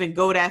y'all even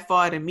go that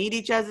far to meet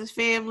each other's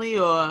family,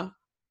 or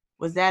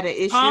was that an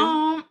issue?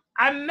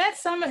 I met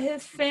some of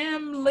his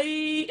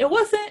family. It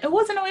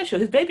wasn't no issue.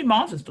 His baby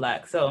moms was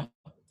Black, so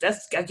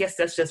I guess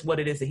that's just what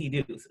it is that he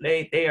do. So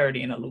they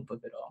already in a loop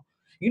of it all.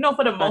 You know,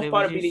 for the most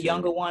part, it'd be the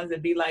younger ones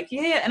that be like,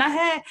 yeah. And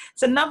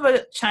it's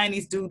another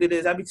Chinese dude that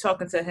is. I be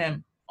talking to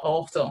him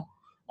also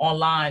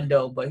online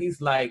though, but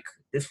he's like,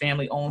 this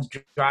family owns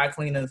dry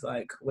cleaners,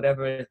 like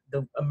whatever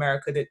the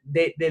America that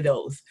they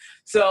those.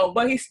 So,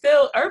 but he's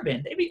still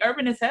urban. They be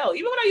urban as hell.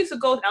 Even when I used to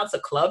go out to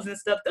clubs and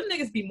stuff, them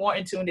niggas be more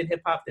in tune in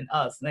hip hop than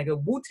us. Like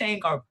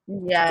Wu-Tang are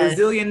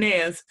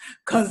gazillionaires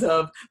because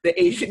of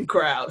the Asian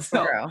crowd.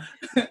 So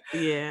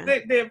yeah,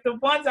 the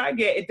ones I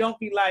get, it don't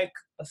be like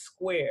a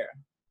square.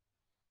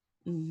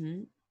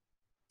 Mm-hmm.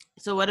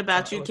 So what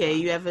about you, Kay?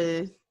 You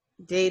ever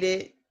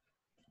dated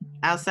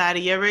outside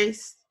of your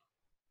race?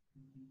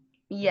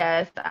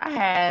 Yes, I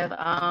have.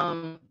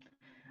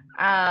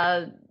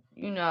 I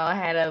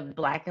had a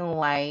Black and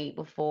white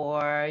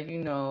before.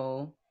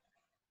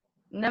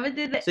 Never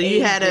did the. So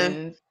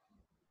Asians.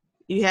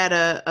 you had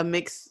a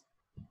mix.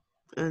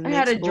 I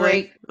had a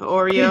Drake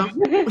Oreo.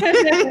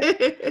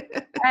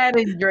 I had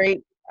a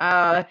Drake.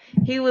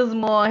 He was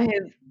more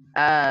his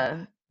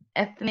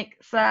ethnic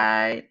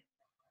side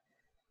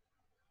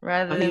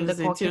rather He than the was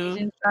in Caucasian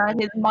tune. side.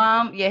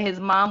 His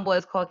mom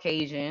was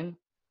Caucasian.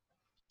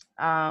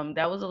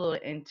 That was a little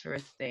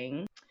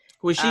interesting.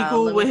 Was she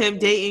cool Let me with him see.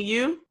 dating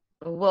you?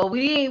 Well,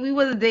 we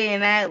wasn't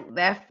dating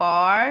that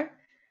far,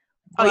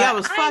 Oh, y'all but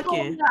was I ain't gonna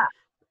fucking. lie.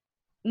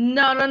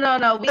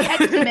 No. We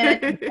actually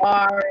met at the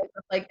bar and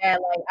stuff like that.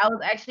 Like I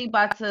was actually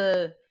about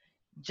to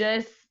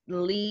just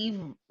leave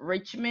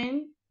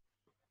Richmond,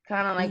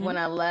 kind of like when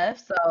I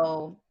left.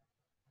 So,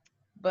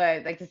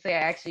 but like to say, I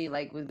actually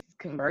like was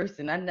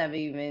conversing. I never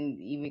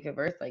even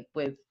conversed like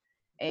with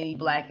any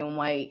black and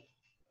white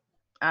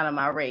out of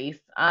my race.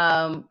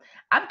 I've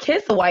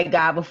kissed a white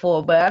guy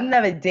before, but I've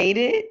never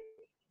dated.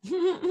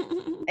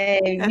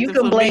 And At you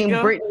the can blame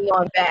flamingo. Brittany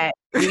on that.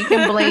 You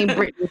can blame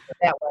Brittany for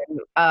that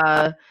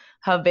one.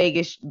 Her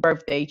Vegas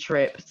birthday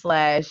trip /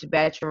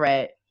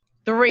 bachelorette.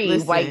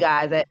 3 white Listen,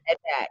 guys at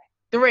that.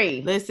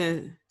 3.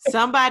 listen.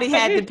 Somebody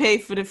had to pay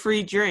for the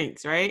free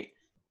drinks, right?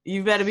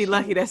 You better be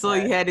lucky. That's all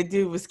you had to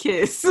do was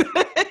kiss.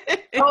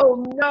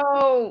 Oh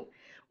no.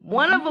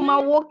 One of them I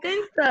walked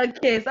into a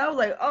kiss. I was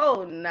like,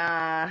 oh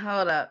nah,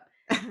 hold up.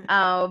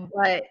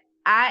 But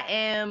I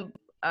am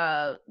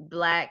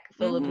black,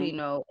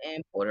 Filipino,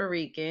 and Puerto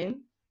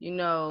Rican. You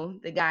know,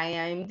 the guy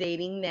I'm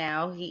dating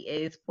now, he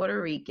is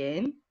Puerto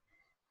Rican,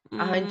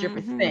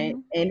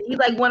 100%. And he's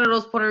like one of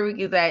those Puerto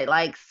Ricans that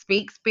like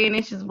speak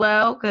Spanish as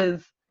well,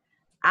 because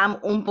I'm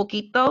un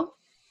poquito.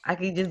 I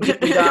can just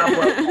get the job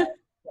well.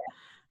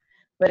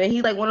 But then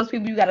he's like one of those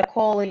people you gotta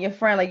call in your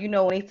friend, like you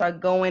know when they start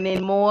going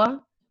in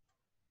more.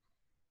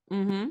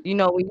 You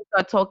know, when you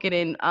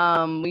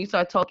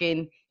start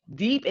talking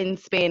deep in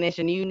Spanish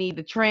and you need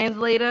the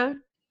translator,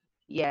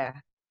 yeah,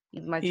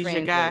 he's my He's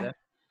translator.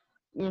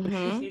 your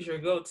guy. He's your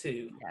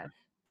go-to. Yes.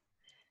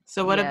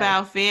 So what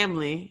about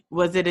family?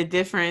 Was it a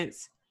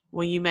difference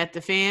when you met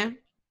the fam?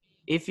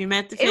 If you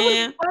met the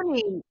fam?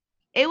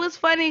 It was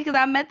funny because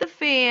I met the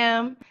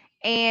fam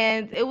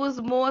and it was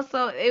more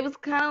so, it was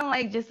kind of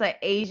like just an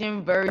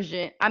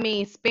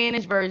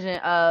Spanish version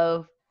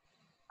of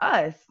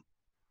us.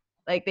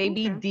 Like they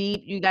be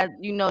deep. You got,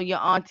 you know, your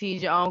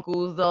aunties, your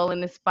uncles, all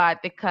in the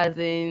spot, the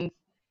cousins,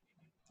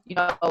 you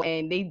know,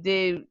 and they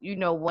did, you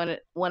know, one of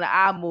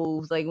our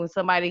moves. Like when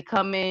somebody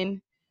come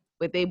in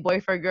with their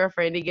boyfriend,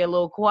 girlfriend, they get a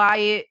little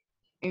quiet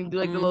and do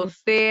like the little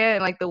stare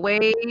and like the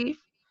wave.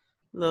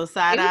 Little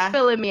side eye. They was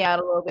filling me out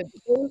a little bit.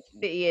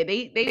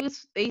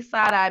 They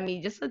side eyed me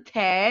just a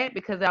tad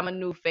because I'm a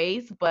new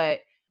face,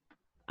 but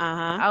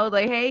I was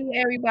like, hey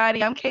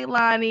everybody, I'm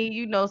Kaylani,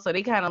 you know, so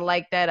they kind of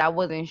like that. I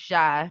wasn't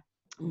shy.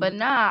 But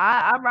nah,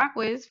 I rock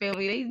with his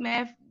family.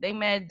 They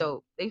mad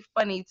dope. They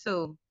funny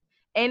too.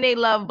 And they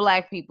love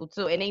black people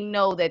too. And they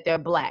know that they're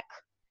black.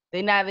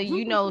 They neither,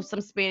 you know, some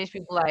Spanish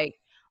people like,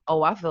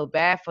 oh, I feel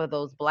bad for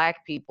those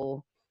black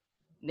people.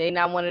 They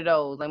not one of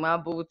those. Like my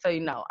boo would tell you,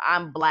 no,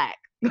 I'm black.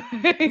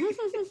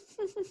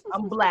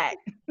 I'm black.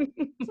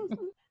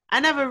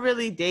 I never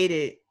really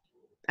dated,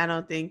 I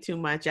don't think, too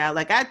much out.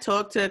 Like I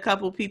talked to a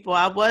couple people.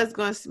 I was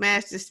gonna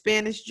smash the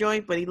Spanish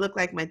joint, but he looked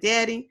like my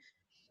daddy.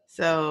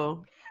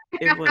 So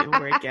it wouldn't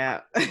work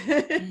out.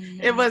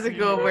 It wasn't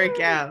gonna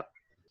work out.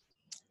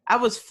 I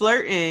was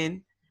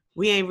flirting.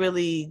 We ain't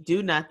really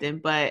do nothing,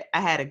 but I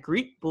had a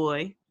Greek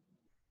boy.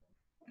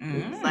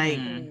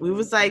 We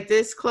was like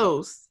this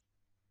close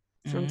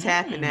from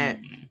tapping that,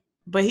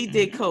 but he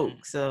did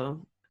coke,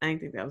 so I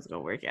didn't think that was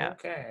gonna work out.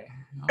 Okay,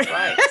 all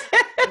right.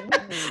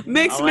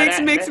 Mix.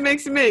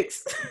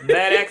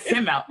 That X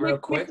him out real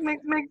quick.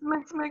 Mix.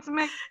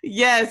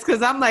 Yes,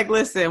 because I'm like,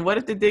 listen, what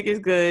if the dick is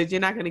good?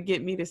 You're not gonna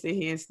get me to sit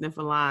here and sniff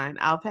a line.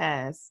 I'll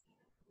pass.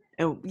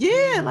 And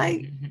yeah,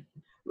 like,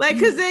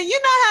 cause then you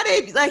know how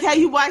they like how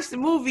you watch the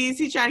movies.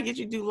 He trying to get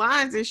you to do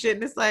lines and shit,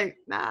 and it's like,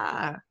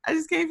 nah, I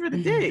just came for the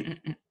dick.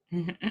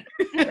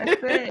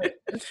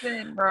 That's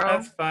it, bro.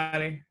 That's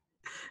funny.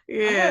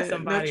 Yeah,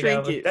 somebody no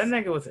trinkets. That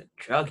nigga was a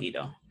druggie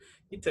though.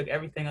 He took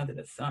everything under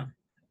the sun.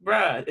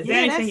 Bruh, is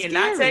there anything you're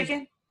not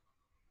taking?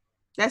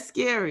 That's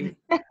scary.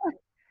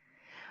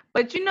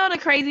 But you know the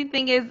crazy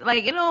thing is,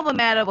 like, it don't even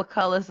matter what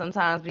color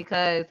sometimes,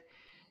 because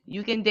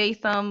you can date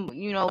some,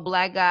 you know,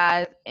 black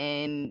guys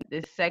and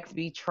the sex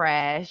be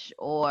trash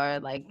or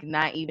like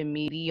not even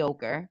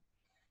mediocre,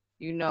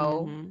 you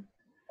know.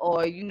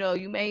 Or you know,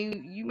 you may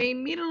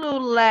meet a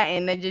little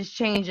Latin that just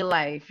change your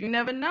life. You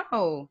never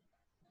know.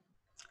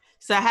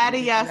 So how do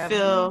y'all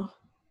feel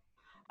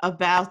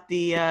about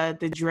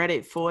the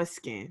dreaded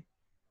foreskin?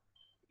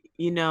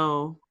 You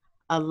know,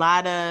 a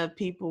lot of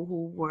people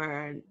who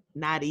were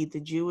not either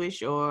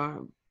Jewish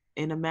or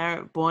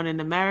born in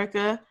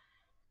America,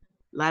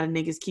 a lot of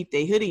niggas keep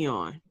their hoodie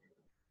on.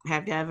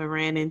 Have you ever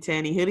ran into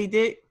any hoodie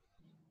dick?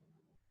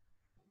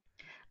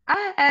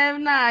 I have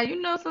not.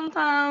 You know,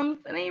 sometimes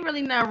it ain't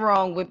really nothing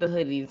wrong with the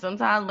hoodies.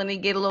 Sometimes when they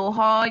get a little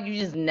hard, you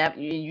just never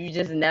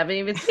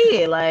even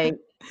see it. Like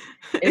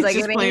it's like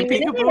just it plain ain't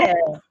even peekaboo.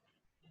 there.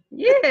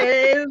 Yeah,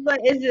 it's like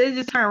it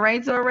just turned right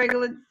into a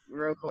regular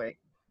real quick.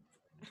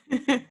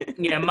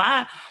 Yeah,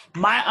 my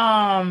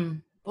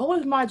what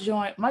was my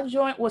joint? My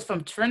joint was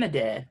from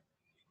Trinidad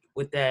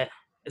with that.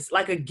 It's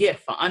like a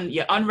gift.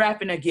 You're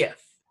unwrapping a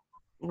gift.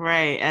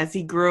 Right. As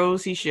he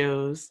grows, he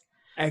shows.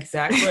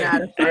 Exactly.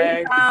 Now,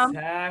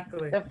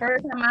 Exactly. the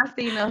first time I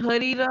seen a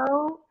hoodie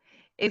though,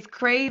 it's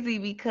crazy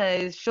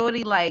because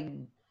Shorty like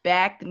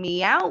backed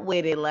me out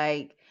with it.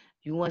 Like,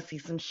 you want to see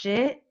some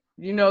shit?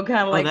 You know,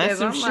 kind of like that's this.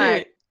 some I'm shit.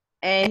 like,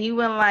 and he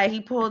went like,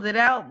 he pulled it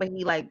out, but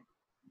he like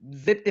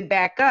zipped it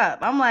back up.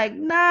 I'm like,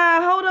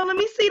 nah, hold on, let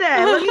me see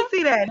that. Let me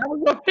see that.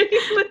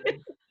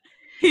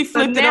 He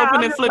flipped it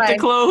open and flipped it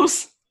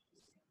closed.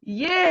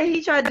 Yeah,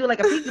 he tried to do like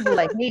a peekaboo,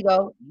 like, here you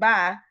go,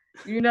 bye.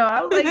 You know,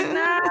 I was like,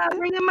 nah,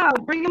 bring him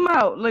out, bring him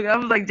out. Look, I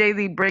was like,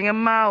 Jay-Z, bring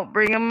him out,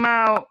 bring him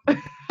out.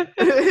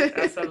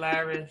 That's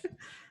hilarious.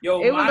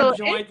 Yo, it was my a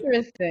joint,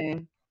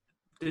 interesting.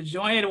 The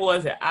joint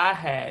was that I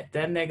had,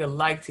 that nigga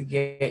liked to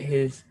get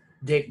his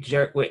dick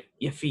jerked with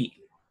your feet.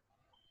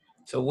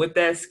 So with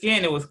that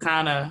skin, it was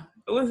kind of,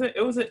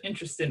 it was an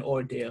interesting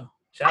ordeal.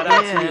 Shout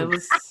out to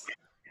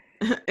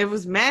you. It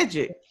was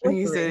magic.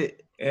 He said,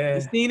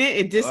 you seen it?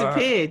 It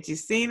disappeared. You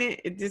seen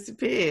it? It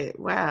disappeared.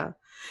 Wow.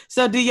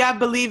 So do y'all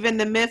believe in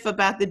the myth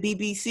about the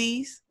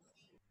BBCs?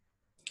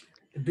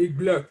 The big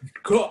black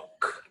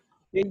cock.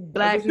 Big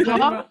black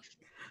cock.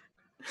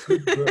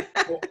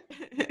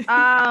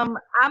 I'm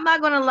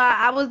not gonna lie,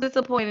 I was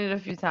disappointed a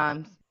few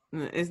times.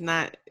 It's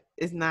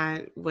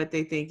not what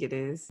they think it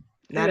is.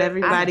 Not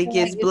everybody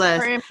gets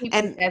blessed.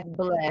 And as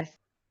blessed.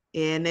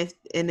 And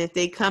if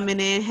they coming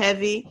in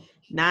heavy,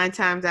 9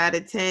 times out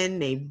of 10,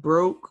 they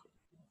broke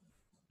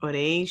or they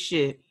ain't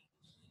shit.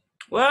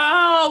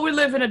 Well, we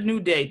live in a new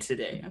day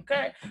today,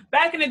 okay?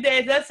 Back in the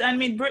day,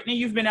 Brittany,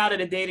 you've been out of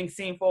the dating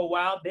scene for a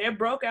while. They're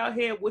broke out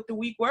here with the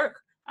weak work.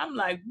 I'm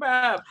like,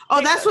 bruh.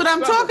 Oh, that's what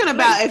I'm talking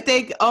about. If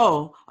they,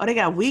 they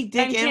got weak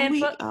dick and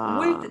weak.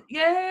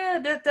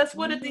 That's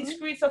what these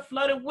streets are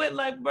flooded with.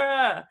 Like,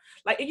 bruh.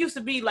 Like, it used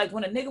to be like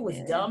when a nigga was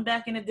dumb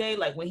back in the day,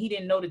 like when he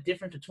didn't know the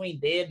difference between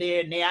there,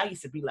 and there. I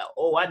used to be like,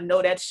 oh, I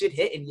know that shit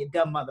hitting you,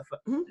 dumb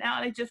motherfucker. Mm-hmm.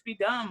 Now they just be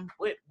dumb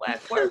with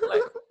whack work.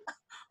 Like,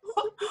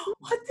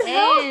 what the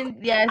hell? And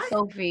yes,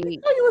 Sophie. I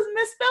thought you was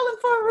misspelling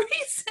for a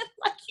reason.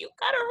 Like, you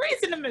got a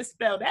reason to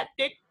misspell that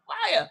dick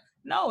fire.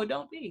 No, it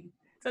don't be.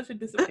 Such a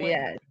disappointment.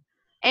 Yeah.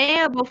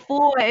 And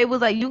before, it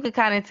was like you could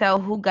kind of tell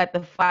who got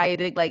the fire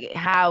dick, like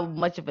how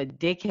much of a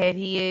dickhead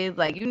he is.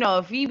 Like, you know,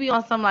 if he be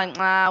on something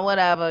like,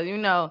 whatever, you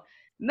know,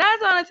 9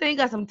 times out of 10, he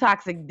got some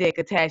toxic dick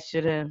attached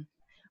to him.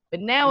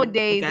 But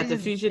nowadays,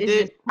 it's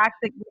just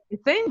toxic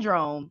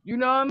syndrome. You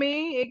know what I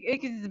mean?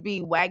 It could just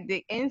be whack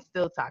dick and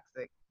still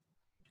toxic.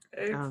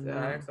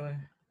 Exactly.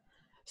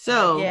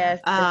 So, yes,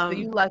 so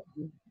you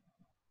lucky.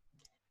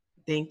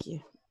 Thank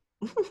you.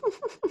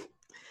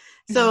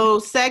 So,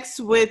 sex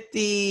with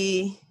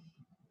the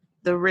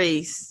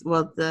race.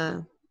 Well,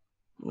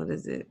 what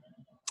is it?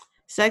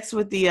 Sex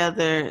with the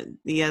other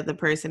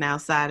person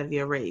outside of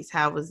your race.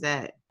 How was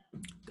that?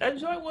 That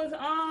joint was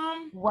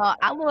Well,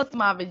 I lost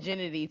my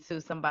virginity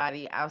to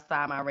somebody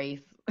outside my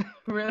race.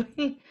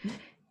 Really?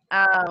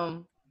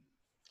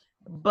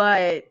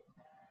 But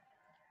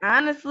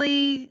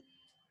honestly,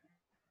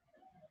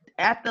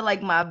 after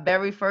like my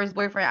very first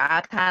boyfriend,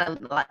 I kind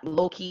of like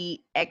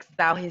low-key X'd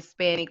out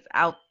Hispanics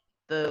out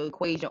the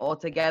equation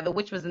altogether,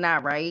 which was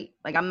not right.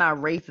 Like, I'm not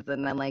racist or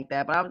nothing like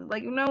that, but I was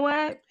like, you know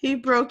what? He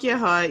broke your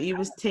heart. You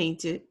was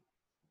tainted.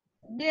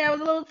 Yeah, I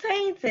was a little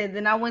tainted.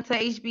 Then I went to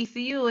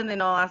HBCU, and then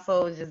all I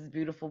saw was just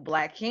beautiful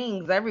black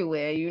kings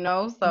everywhere, you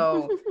know?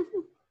 So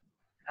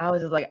I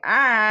was just like,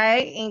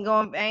 I ain't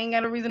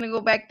got a reason to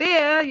go back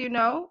there, you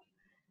know?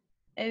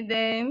 And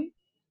then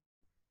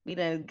we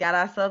done got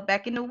ourselves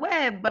back in the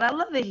web, but I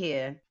love it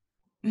here.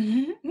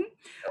 You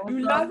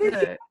love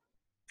it?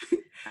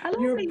 I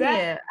love it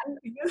here.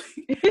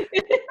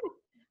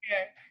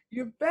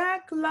 You're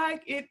back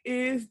like it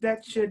is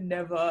that you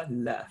never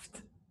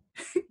left.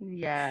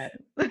 Yeah.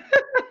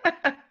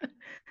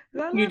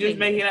 You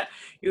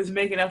was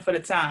making up for the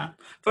time.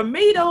 For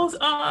me, those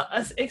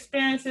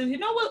experiences, you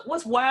know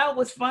what's wild,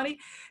 what's funny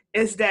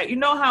is that, you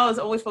know how it's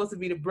always supposed to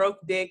be the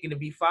broke dick and to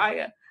be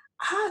fire.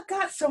 I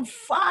got some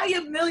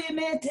fire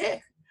millionaire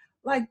dick.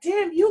 Like,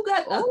 damn, you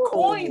got a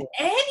coin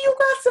and you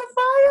got some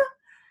fire?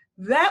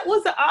 That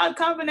was an odd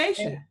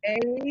combination.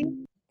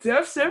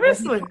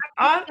 Seriously,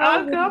 odd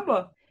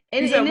combo.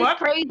 And it's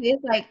crazy.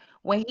 It's like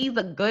when he's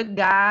a good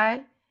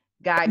guy,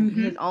 got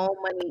his own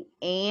money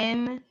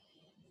and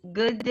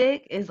good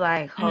dick, is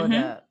like, hold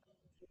up.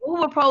 Who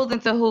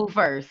proposing to who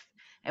first?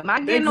 Am I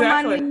getting on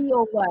my knee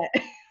or what?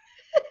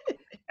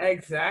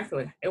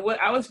 Exactly.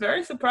 I was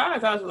very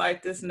surprised. I was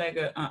like, this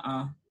nigga,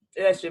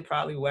 that shit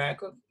probably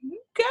whack.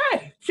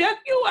 Okay, check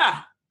you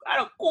out.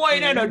 Got a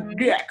coin and a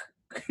dick.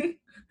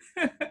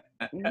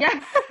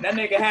 Yeah. That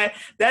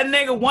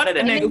nigga, one of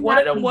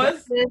them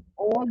was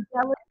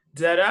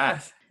dead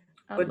ass.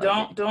 But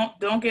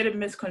don't get it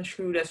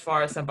misconstrued as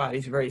far as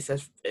somebody's race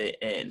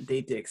and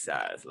they dick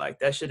size. Like,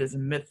 that shit is a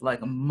myth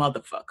like a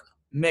motherfucker.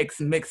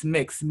 Mix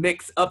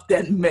up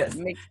that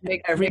myth.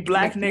 Every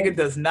black nigga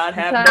does not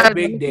have no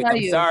big dick.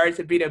 I'm sorry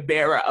to be the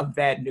bearer of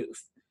bad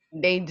news.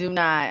 They do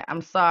not.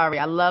 I'm sorry.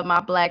 I love my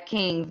black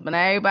kings, but not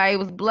everybody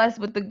was blessed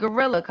with the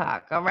gorilla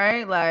cock. All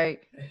right,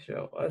 like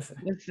Sure was.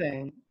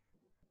 listen.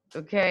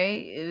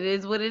 Okay, it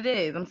is what it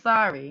is. I'm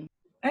sorry.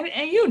 And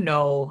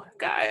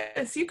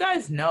guys, you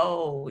guys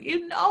know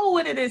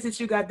what it is that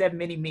you got that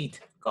mini meat.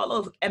 Call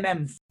those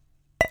MMs.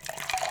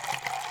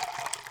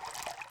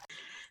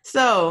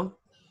 So,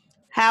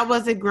 how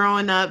was it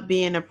growing up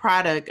being a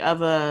product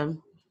of a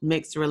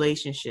mixed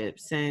relationship?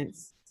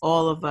 Since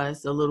all of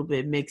us a little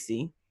bit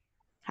mixy,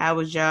 how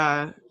was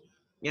y'all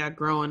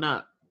growing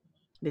up?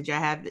 Did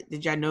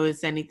y'all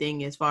notice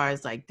anything as far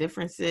as like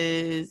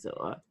differences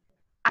or?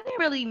 I didn't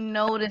really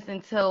notice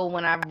until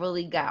when I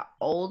really got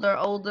older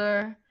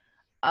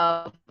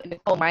of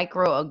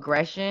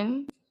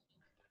microaggression.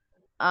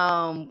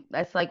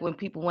 That's like when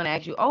people want to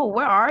ask you, "Oh,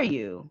 where are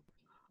you?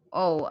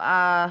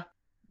 Oh,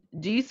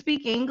 do you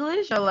speak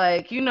English?" Or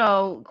like,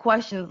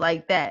 questions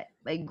like that.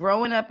 Like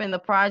growing up in the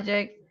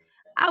project,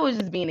 I was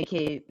just being a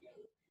kid.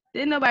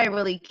 Didn't nobody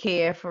really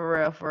care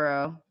for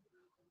real.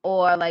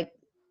 Or like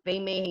they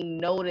may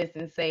notice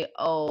and say,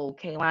 "Oh,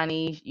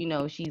 Kaylani,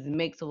 she's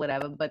mixed or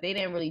whatever," but they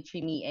didn't really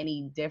treat me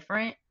any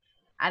different.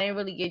 I didn't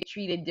really get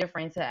treated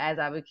different as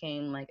I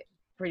became like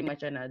pretty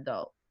much an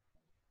adult.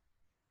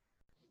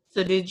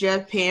 So did your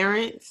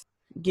parents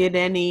get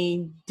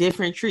any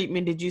different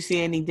treatment? Did you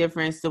see any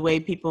difference the way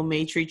people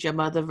may treat your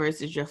mother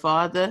versus your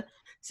father,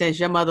 since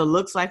your mother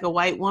looks like a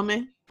white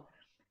woman?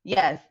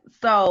 Yes.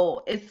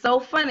 So it's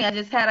so funny. I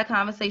just had a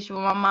conversation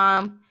with my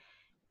mom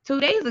 2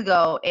 days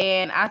ago,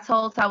 and I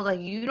told her, I was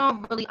like, you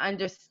don't really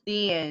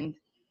understand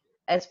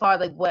as far as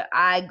like what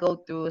I go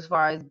through as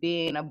far as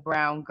being a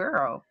brown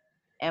girl.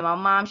 And my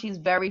mom, she's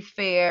very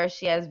fair.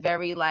 She has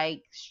very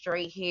like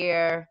straight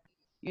hair.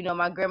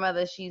 My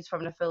grandmother, she's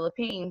from the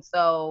Philippines.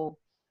 So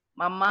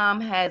my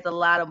mom has a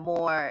lot of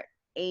more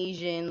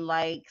Asian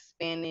like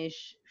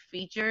Spanish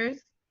features,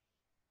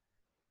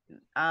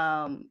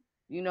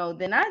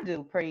 than I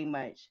do pretty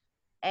much.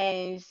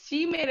 And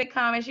she made a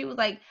comment. She was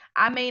like,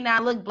 I may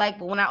not look black,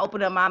 but when I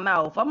open up my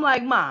mouth, I'm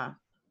like, Ma,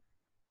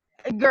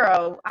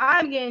 girl,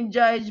 I'm getting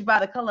judged by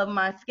the color of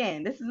my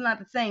skin. This is not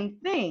the same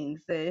thing,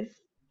 sis.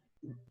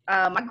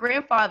 My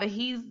grandfather,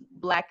 he's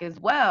black as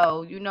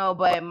well,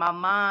 but my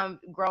mom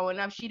growing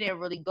up, she didn't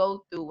really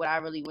go through what I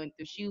really went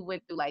through. She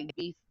went through like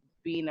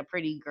being a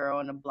pretty girl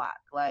on the block.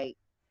 Like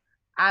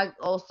I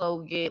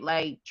also get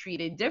like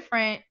treated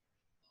different,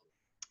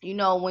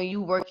 when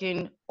you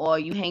working or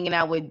you hanging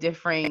out with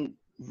different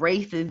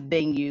races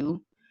than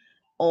you,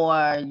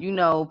 or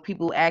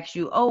people ask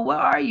you, "Oh, where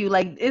are you?"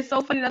 Like it's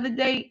so funny. The other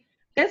day,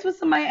 that's what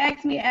somebody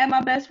asked me at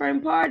my best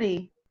friend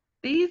party.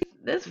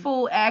 This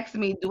fool asked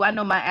me, "Do I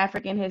know my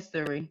African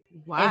history?"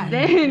 Why? And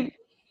then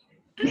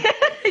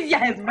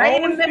yes,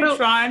 right in the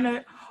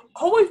middle.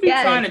 Always be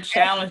trying to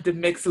challenge the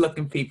mixed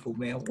looking people,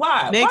 man.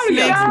 Why? Mix.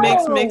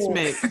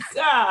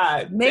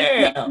 God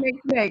damn.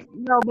 Mix.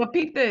 No, but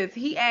peep this.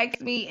 He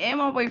asked me and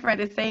my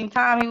boyfriend at the same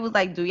time. He was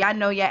like, "Do y'all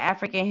know your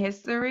African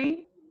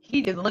history?"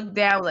 He just looked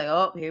down like,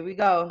 "Oh, here we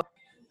go."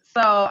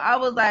 So I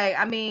was like,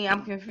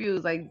 I'm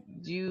confused. Like,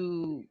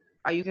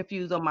 are you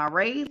confused on my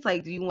race?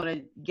 Like, do you want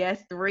to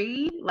guess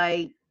 3?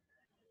 Like,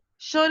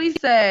 Shorty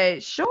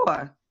said,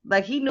 sure.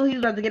 Like, he knew he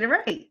was about to get it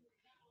right.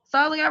 So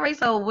I was like, all right,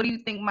 so what do you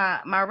think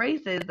my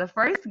race is? The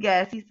first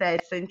guess, he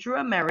said Central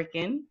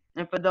American.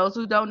 And for those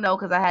who don't know,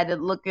 because I had to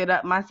look it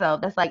up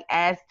myself, that's like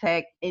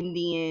Aztec,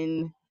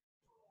 Indian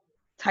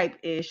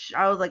type-ish.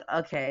 I was like,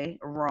 okay,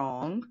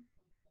 wrong.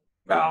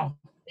 Wrong.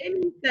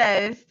 Then he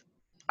says,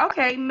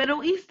 okay,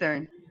 Middle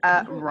Eastern.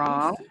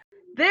 Wrong.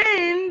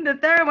 Then the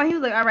third one, he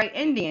was like, all right,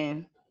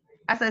 Indian.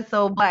 I said,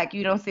 so black,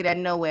 you don't see that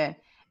nowhere.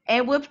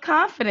 And with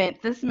confidence,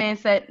 this man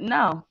said,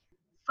 no.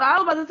 So I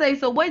was about to say,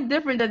 so what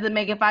difference does it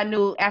make if I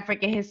knew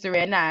African history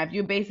or not? If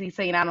you're basically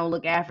saying I don't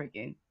look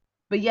African.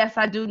 But yes,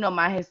 I do know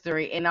my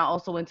history, and I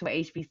also went to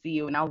a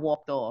HBCU, and I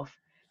walked off.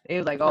 It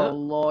was like, oh,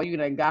 Lord, you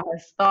done got her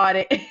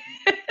started.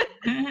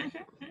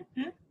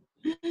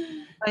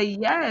 But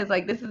yes,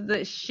 like this is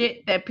the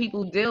shit that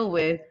people deal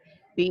with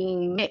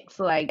being mixed,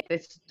 like the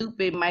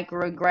stupid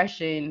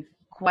microaggression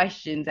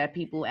questions that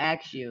people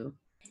ask you.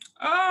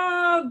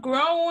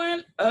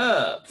 Growing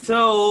up.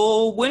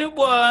 So when it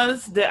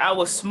was that I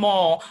was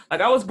small,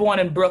 like I was born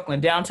in Brooklyn,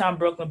 downtown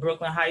Brooklyn.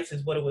 Brooklyn Heights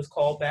is what it was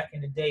called back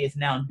in the day. It's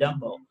now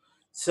Dumbo.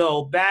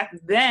 So back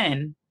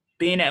then,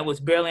 being that it was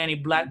barely any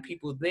black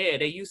people there,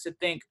 they used to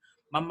think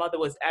my mother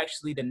was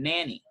actually the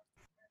nanny.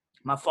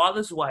 My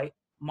father's white,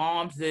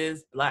 mom's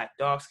is black,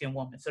 dark-skinned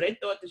woman. So they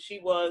thought that she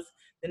was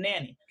the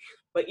nanny.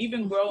 But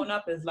even growing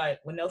up is like,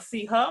 when they'll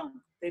see her,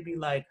 they be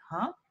like,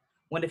 huh?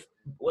 If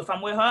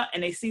I'm with her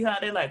and they see her,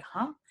 they're like,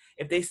 huh?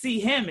 If they see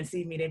him and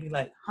see me, they be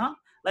like, huh?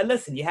 Like,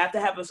 listen, you have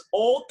to have us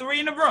all 3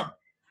 in the room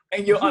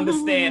and you'll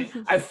understand.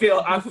 I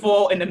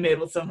fall in the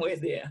middle somewhere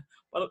there.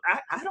 Well,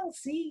 I don't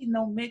see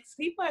no mixed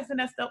people asking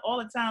that stuff all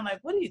the time. Like,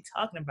 what are you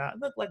talking about? I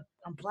look like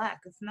I'm black.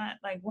 It's not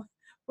like what?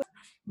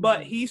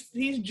 But he's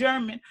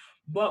German,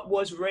 but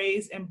was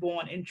raised and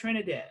born in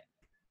Trinidad.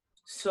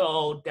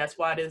 So that's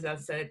why it is. I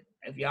said,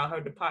 if y'all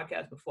heard the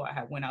podcast before, I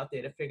had went out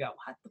there to figure out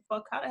what the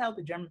fuck, how the hell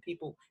did German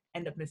people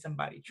end up in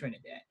somebody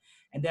Trinidad?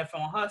 And then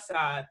from her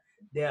side,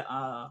 they're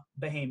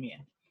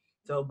Bahamian.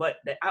 So, but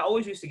I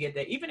always used to get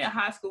that. Even in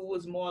high school, it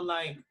was more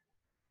like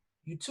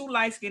you too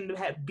light skinned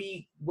to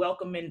be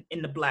welcome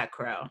in the black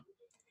crowd.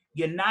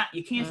 You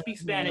can't speak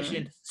Spanish,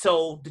 and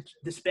so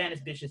the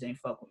Spanish bitches ain't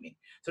fuck with me.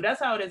 So that's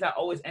how it is. I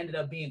always ended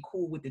up being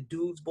cool with the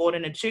dudes more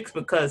than the chicks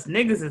because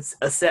niggas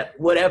accept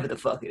whatever the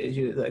fuck it is.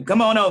 You're like, come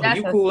on over,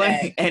 you cool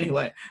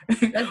anyway.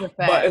 That's a fact.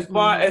 But as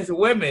far as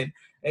women,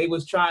 they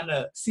was trying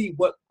to see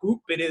what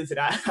group it is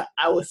that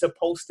I was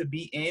supposed to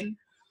be in.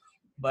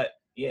 But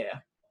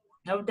yeah,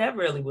 that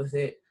really was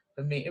it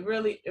for me. It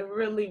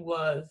really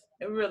was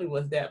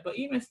that. But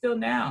even still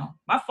now,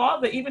 my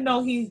father, even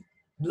though he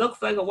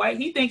looks like a white,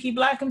 he think he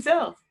black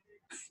himself.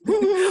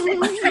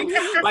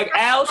 like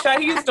Al Sharpton,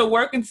 he used to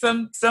work in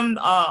some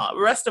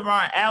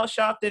restaurant. Al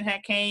Sharpton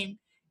had came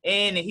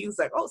in and he was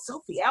like, "Oh,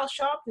 Sophie, Al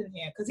Sharpton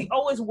here," because he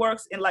always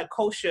works in like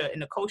in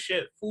the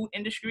kosher food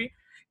industry.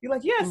 You're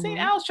like, "Yeah, seen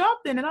Al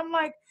Sharpton," and I'm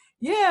like,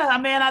 "Yeah, I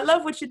mean, I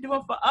love what you're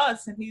doing for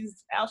us." And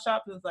Al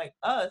Sharpton's like,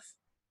 "Us."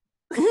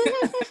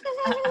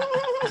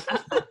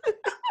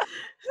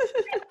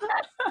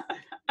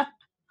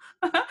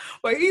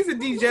 But he's a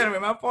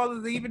degenerate. My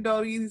father's, even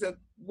though he's a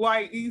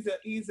white, he's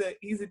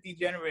a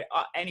degenerate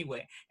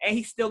anyway. And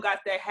he still got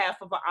that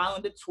half of an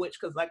islander twitch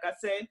because, like I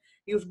said,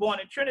 he was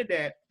born in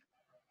Trinidad.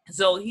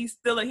 So he's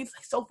like,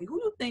 Sophie, who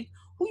you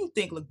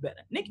think look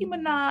better, Nicki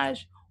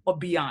Minaj or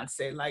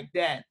Beyonce? Like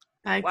that.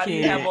 Why do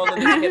you have all of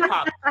this hip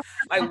hop?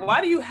 Like, why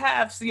do you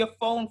have your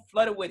phone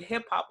flooded with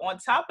hip hop? On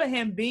top of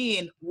him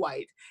being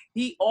white,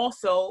 he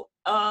also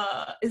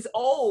is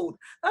old.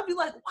 I'd be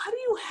like, why do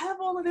you have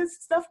all of this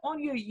stuff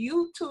on your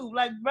YouTube?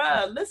 Like,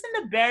 bruh, listen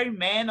to Barry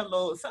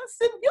Manilow. Listen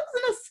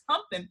to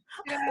something.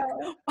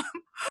 Yeah.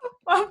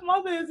 My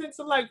mother is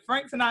into like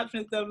Frank Sinatra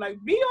and stuff. Like,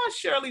 be on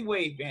Shirley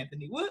Wave,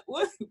 Anthony.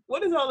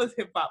 What is all this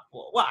hip hop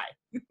for? Why?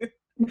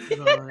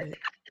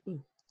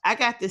 I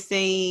got the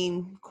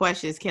same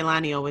questions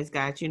Kehlani always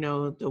got,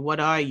 the what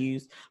are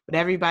yous, but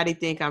everybody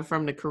think I'm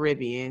from the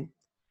Caribbean.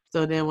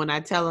 So then when I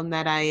tell them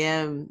that I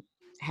am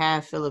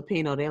half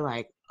Filipino, they're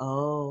like,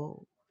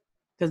 oh,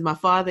 because my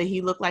father,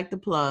 he looked like the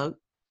plug,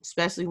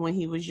 especially when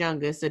he was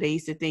younger. So they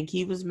used to think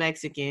he was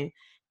Mexican.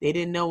 They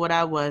didn't know what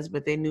I was,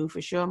 but they knew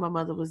for sure my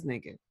mother was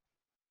nigger.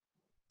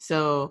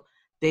 So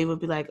they would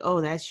be like, oh,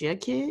 that's your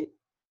kid?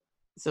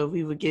 So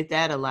we would get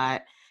that a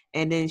lot.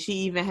 And then she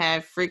even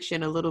had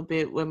friction a little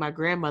bit with my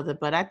grandmother,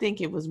 but I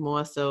think it was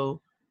more so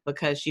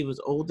because she was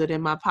older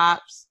than my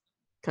pops.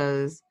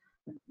 Because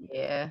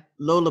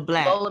Lola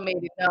Black. Lola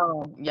made it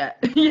known. Yeah,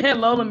 yeah,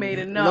 Lola made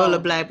it known. Lola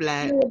Black.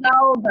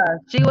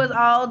 She was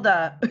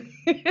older.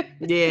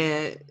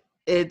 Yeah,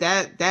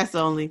 that's the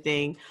only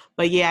thing.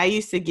 But yeah, I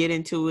used to get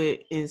into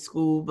it in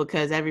school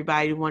because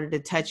everybody wanted to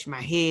touch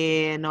my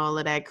hair and all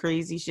of that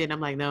crazy shit.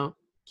 I'm like, no,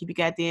 keep your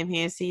goddamn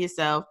hands to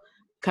yourself.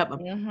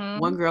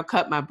 One girl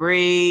cut my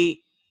braid,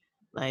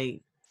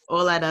 like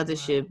all that other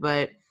shit.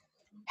 But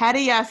how do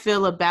y'all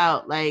feel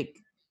about like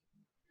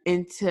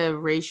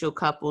interracial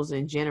couples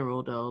in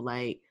general though?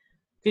 Like,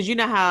 because you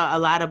know how a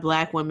lot of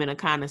Black women are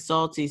kind of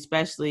salty,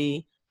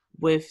 especially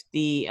with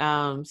the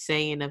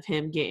saying of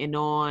him getting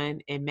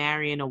on and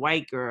marrying a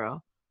white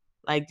girl.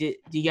 Like, do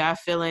y'all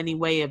feel any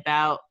way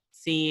about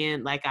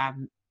seeing like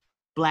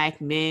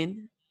Black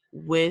men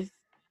with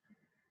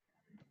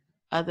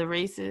other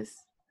races?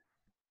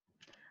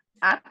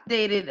 I've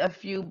dated a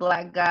few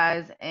Black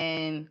guys,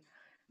 and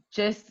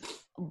just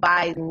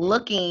by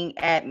looking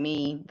at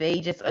me, they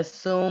just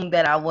assumed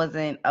that I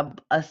wasn't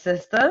a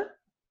sister.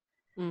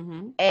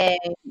 Mm-hmm. And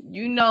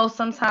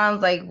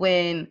sometimes like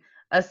when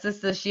a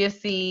sister, she'll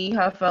see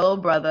her fellow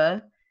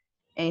brother,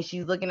 and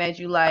she's looking at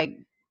you like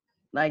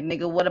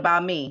nigga, what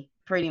about me?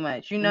 Pretty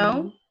much,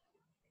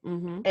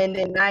 Mm-hmm. And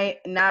then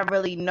not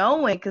really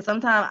knowing, because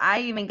sometimes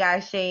I even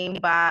got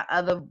shamed by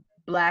other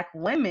Black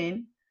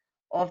women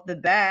off the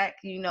back,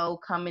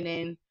 coming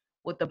in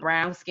with the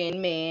brown skinned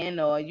man,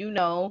 or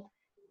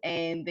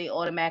and they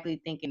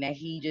automatically thinking that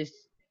he just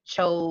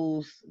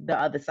chose the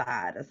other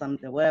side or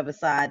something, whatever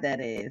side that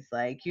is.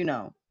 Like,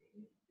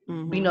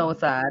 mm-hmm. We know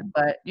what side,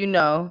 but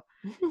yeah,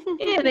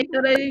 they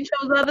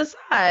chose the other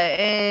side.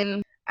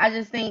 And I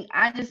just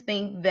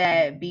think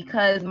that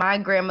because my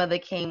grandmother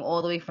came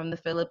all the way from the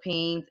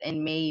Philippines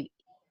and made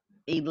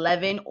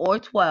 11 or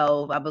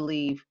 12, I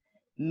believe,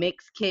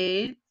 mixed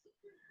kids,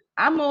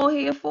 I'm all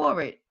here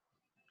for it.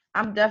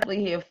 I'm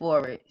definitely here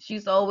for it. She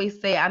used to always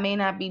say, I may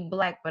not be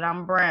Black, but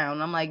I'm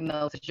brown. I'm like,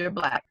 no, sis, you're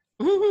Black.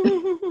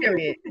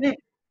 Period.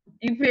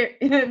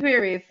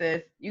 Period,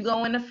 sis. You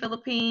go in the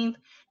Philippines,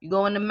 you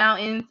go in the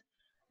mountains,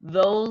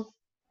 those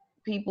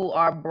people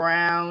are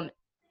brown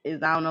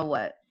is I don't know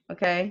what.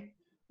 Okay?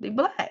 They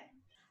Black.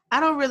 I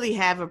don't really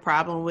have a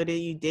problem with it.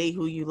 You date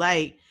who you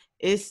like.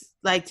 It's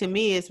like, to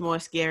me, it's more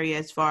scary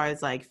as far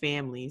as like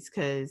families,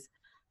 because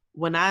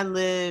when I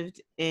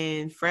lived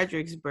in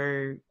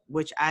Fredericksburg,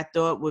 which I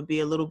thought would be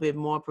a little bit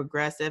more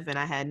progressive, and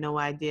I had no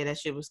idea that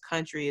shit was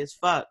country as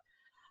fuck.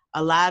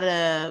 a lot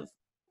of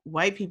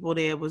white people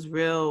there was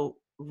real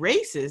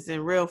racist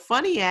and real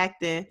funny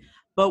acting.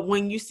 But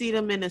when you see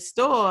them in the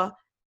store,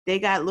 they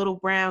got little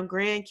brown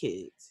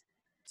grandkids.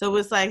 So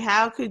it's like,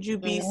 how could you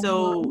be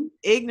so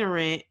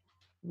ignorant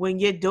when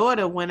your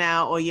daughter went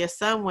out or your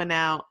son went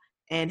out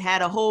and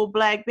had a whole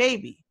black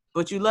baby?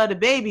 But you love the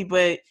baby,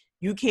 but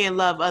you can't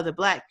love other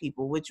black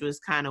people, which was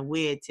kind of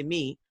weird to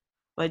me.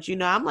 But, you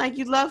know, I'm like,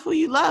 you love who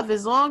you love.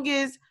 As long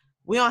as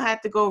we don't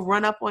have to go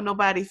run up on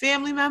nobody's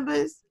family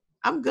members,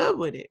 I'm good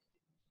with it.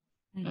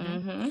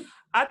 Mm-hmm.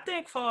 I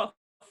think for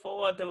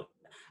the,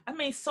 I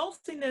mean,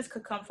 saltiness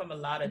could come from a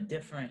lot of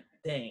different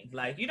things.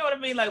 Like, you know what I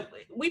mean? Like,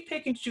 we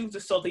pick and choose the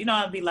salty. You know,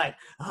 I'd be like,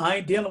 I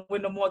ain't dealing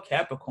with no more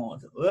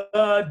Capricorns.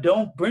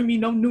 Don't bring me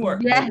no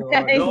Newark nigga.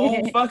 Or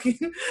don't fucking...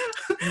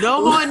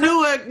 No more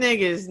Newark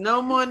niggas.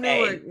 No more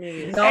Newark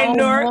niggas. No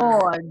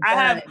more.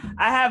 I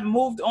have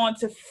moved on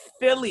to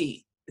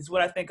Philly is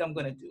what I think I'm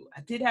going to do.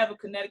 I did have a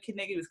Connecticut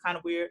nigga. It was kind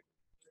of weird.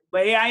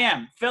 But here I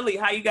am. Philly,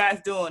 how you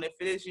guys doing? If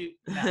it is you.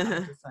 Nah,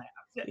 I'm just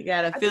saying. You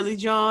got a Philly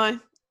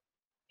John?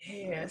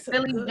 Yeah,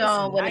 Philly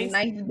John with a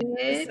nice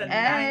bed.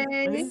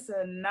 It's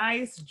a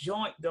nice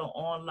joint though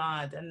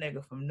online. That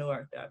nigga from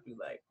Newark, I'd be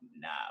like,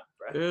 nah,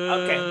 bro.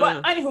 Okay,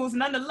 but anywho's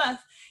nonetheless,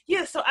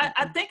 yeah. So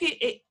I think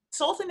it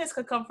saltiness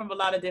could come from a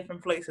lot of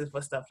different places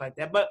for stuff like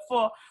that. But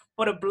for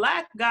the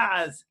black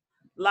guys,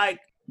 like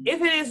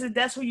if it is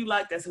that's who you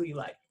like, that's who you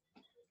like.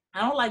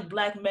 I don't like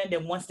black men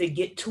that once they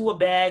get to a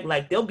bag,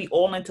 like they'll be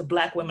all into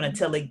black women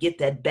until they get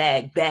that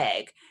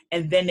bag,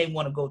 and then they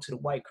want to go to the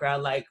white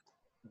crowd. Like,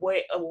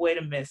 wait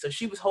a minute. So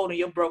she was holding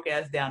your broke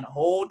ass down the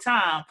whole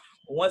time.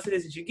 But once it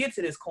is that you get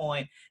to this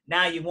coin,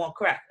 now you want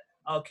crack.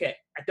 Okay,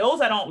 those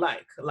I don't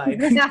like. Like,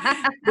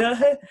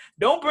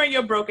 don't bring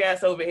your broke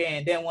ass over here,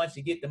 and then once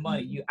you get the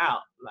money, you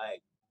out.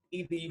 Like,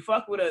 either you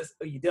fuck with us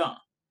or you don't.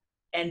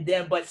 And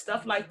then, but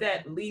stuff like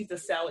that leaves the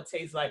sour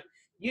taste. Like,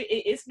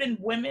 it's been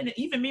women,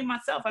 even me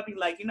myself. I'd be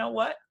like, you know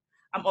what?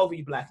 I'm over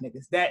you black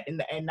niggas. That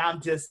and I'm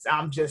just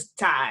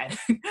tired.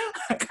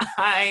 Like,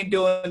 I ain't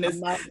doing this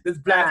black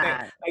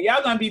thing. Like,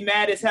 y'all gonna be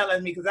mad as hell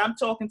at me because I'm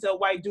talking to a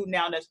white dude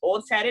now that's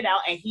all tatted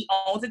out and he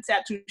owns a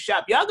tattoo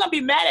shop. Y'all gonna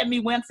be mad at me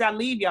once I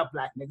leave y'all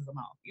black niggas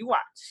alone. You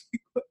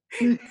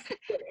watch.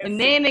 And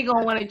then they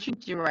gonna want to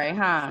treat you right,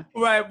 huh?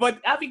 Right, but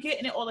I be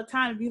getting it all the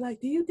time and be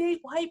like, do you date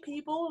white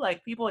people?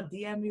 Like, people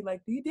DM me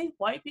like, do you date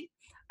white people?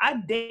 I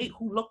date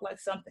who look like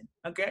something.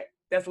 Okay,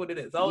 that's what it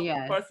is. All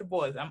across the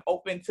board. I'm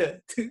open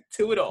to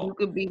it all. You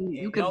could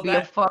be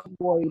a fuck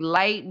boy,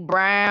 light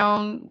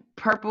brown,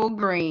 purple,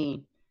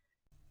 green.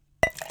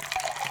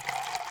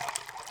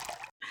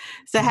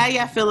 So how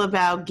y'all feel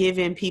about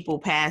giving people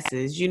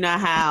passes? You know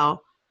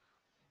how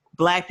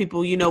black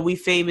people, you know, we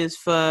famous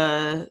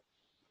for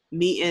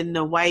meeting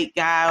the white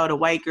guy or the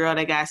white girl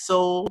that got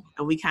sold,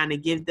 and we kind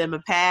of give them a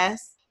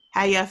pass.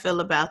 How y'all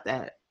feel about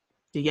that?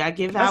 Do y'all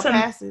give out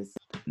passes?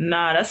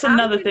 Nah, that's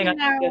another thing I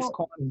think that's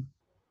corny.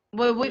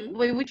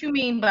 What you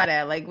mean by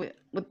that? Like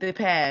with the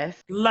pass?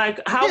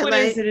 Like how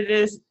it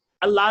is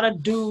a lot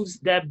of dudes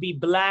that be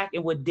black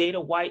and would date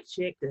a white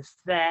chick that's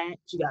fat,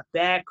 she got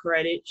bad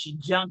credit, she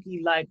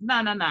junky. Like,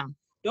 nah.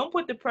 Don't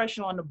put the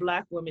pressure on the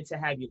black women to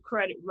have your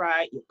credit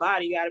right, your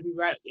body gotta be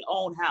right, your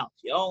own house,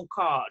 your own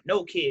car,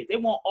 no kids. They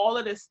want all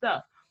of this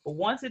stuff. But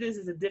once it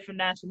is a different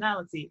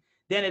nationality,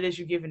 then it is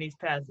you giving these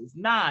passes.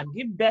 Nah,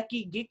 give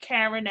Becky, get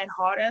Karen that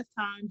hard ass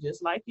time,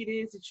 just like it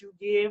is that you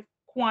give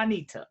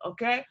Juanita,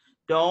 okay?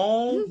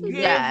 Don't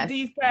give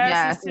these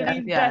passes to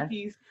these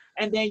Beckys,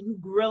 and then you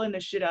grilling the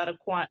shit out of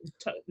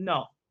Juanita.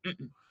 No.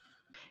 Mm-mm.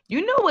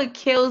 You know what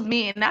kills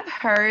me, and I've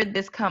heard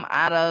this come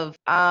out of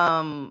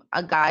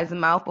a guy's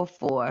mouth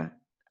before,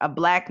 a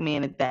black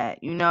man at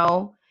that. You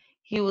know,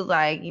 he was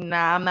like,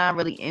 "Nah, I'm not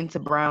really into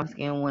brown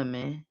skinned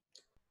women."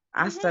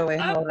 I said, "Wait,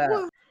 hold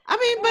up." I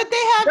mean, but they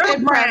have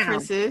their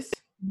preferences.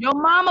 Your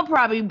mama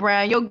probably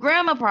brown. Your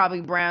grandma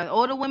probably brown.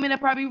 All the women that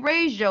probably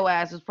raised your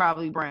ass was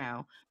probably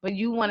brown. But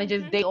you want to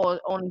just date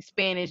only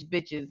Spanish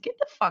bitches. Get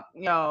the fuck,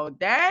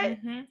 that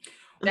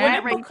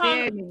that right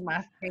there is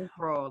my skin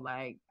crawl.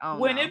 Like,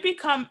 when it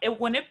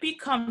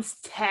becomes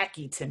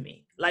tacky to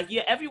me. Like,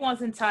 yeah,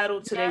 everyone's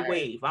entitled to their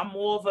wave. I'm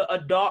more of a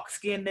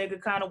dark-skinned nigga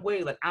kind of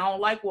way. Like, I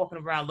don't like walking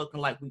around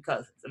looking like we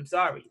cousins. I'm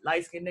sorry.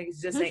 Light-skinned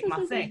niggas just ain't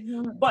my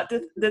thing. But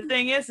the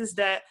thing is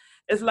that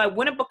it's like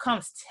when it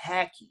becomes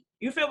tacky.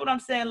 You feel what I'm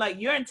saying? Like,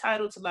 you're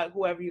entitled to like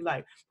whoever you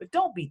like, but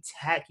don't be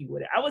tacky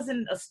with it. I was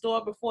in a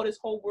store before this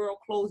whole world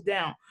closed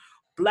down.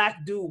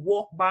 Black dude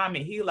walked by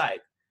me. He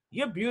like,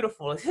 you're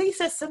beautiful. He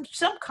said some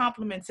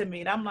compliment to me,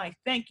 and I'm like,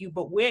 thank you.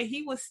 But where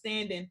he was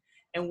standing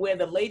and where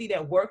the lady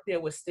that worked there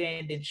was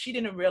standing, she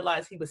didn't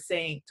realize he was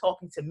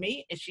talking to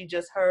me, and she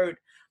just heard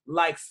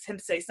like him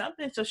say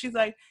something. So she's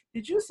like,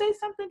 did you say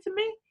something to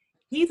me?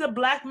 He's a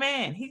black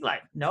man. He's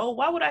like, no,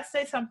 why would I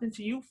say something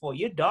to you for?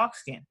 You're dark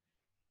skinned.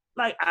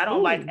 Like, I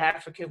don't like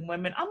African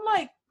women. I'm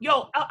like,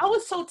 yo, I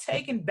was so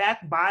taken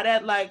back by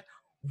that. Like,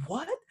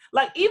 what?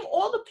 Like, even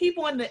all the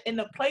people in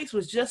the place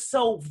was just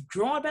so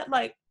drawn back.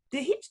 Like,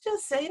 did he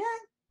just say that?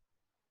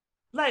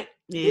 Like,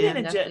 he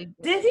didn't just,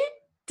 did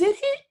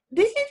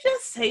he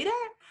just say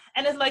that?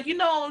 And it's like,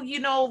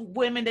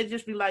 women that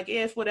just be like,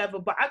 yeah, it's whatever.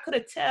 But I could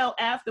have tell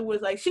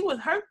afterwards, like, she was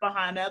hurt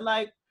behind that.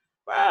 Like,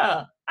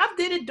 bruh, I've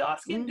dated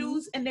dark-skinned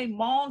dudes and they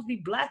moms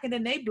be blacker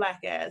than they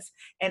black ass.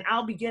 And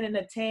I'll be getting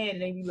a tan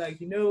and they be like,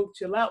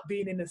 chill out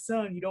being in the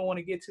sun. You don't want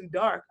to get too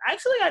dark.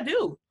 Actually, I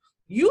do.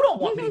 You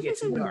don't want me to get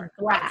too dark.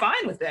 I'm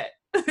fine with that.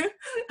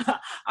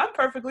 I'm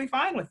perfectly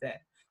fine with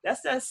that.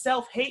 That's that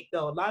self-hate,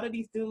 though. A lot of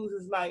these dudes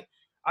is like,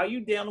 are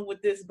you dealing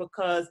with this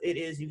because it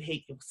is you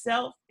hate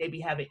yourself? They be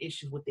having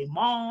issues with their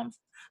moms.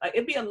 Like,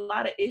 it'd be a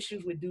lot of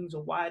issues with dudes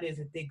of why it is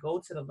if they go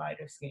to the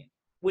lighter skin,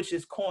 which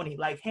is corny.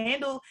 Like,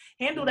 handle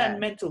that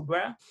mental,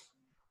 bruh.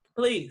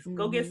 Please,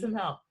 go get some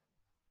help.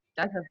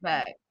 That's a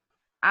fact.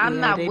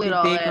 I'm not with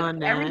all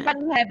that. Everybody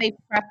have a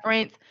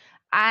preference.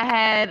 I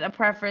had a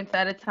preference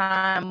at a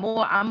time.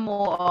 I'm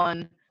more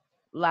on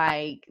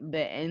like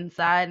the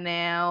inside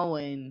now,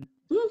 and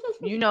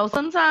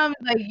sometimes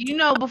like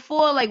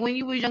before, like when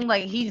you was young,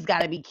 like he's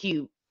gotta be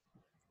cute.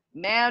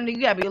 Now you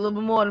gotta be a little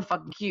bit more than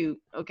fucking cute,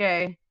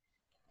 okay?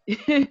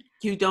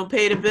 Cute don't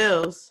pay the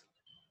bills.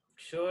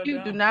 Sure,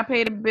 cute do not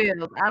pay the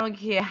bills. I don't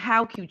care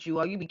how cute you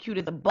are. You be cute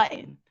as a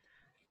button.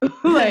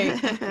 Like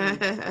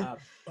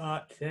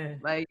fuck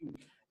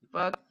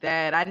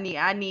that. I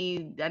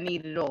need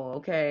it all,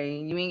 okay?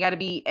 You ain't gotta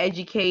be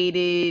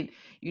educated,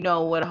 with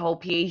a whole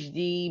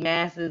PhD,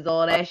 masters,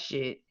 all that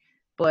shit.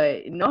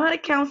 But know how to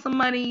count some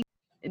money.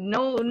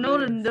 Know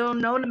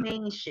the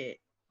main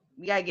shit.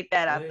 We gotta get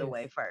that out the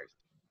way first.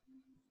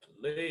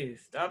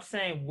 Please stop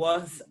saying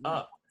what's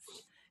up.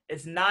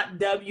 It's not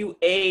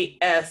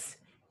WASUP.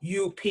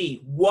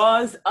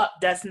 Was up.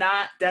 That's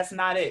not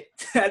it.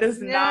 That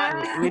is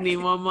not it. We need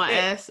one more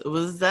S.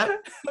 What's up?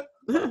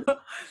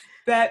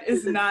 That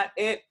is not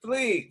it.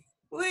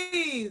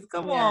 Please,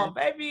 come on,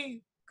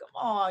 baby. Come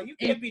on. You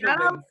can't be the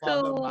baby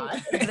father of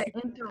mine. The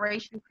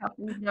interracial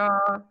couples,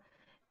 y'all,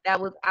 that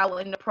was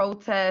out in the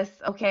protests,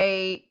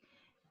 okay,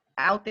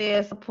 out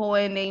there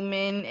supporting they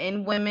men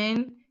and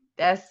women.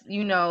 That's,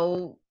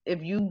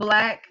 if you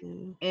black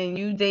and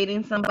you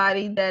dating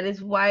somebody that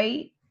is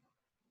white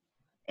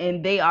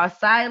and they are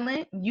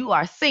silent, you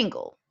are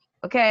single,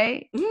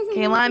 okay?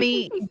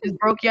 Kehlani just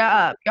broke y'all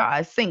up. Y'all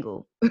are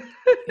single.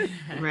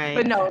 Right.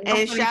 But no,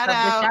 and shout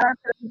out to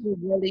people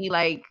really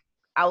like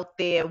out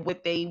there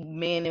with they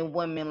men and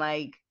women,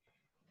 like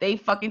they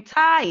fucking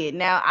tired.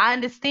 Now I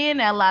understand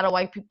that a lot of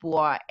white people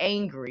are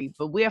angry,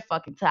 but we're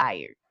fucking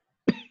tired.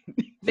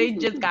 They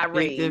just got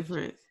raised.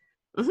 Difference.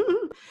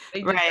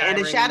 Right. And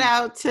a shout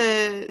out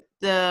to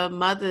the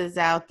mothers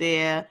out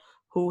there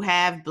who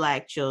have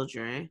black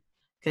children,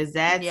 because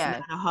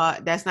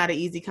that's not an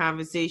easy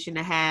conversation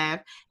to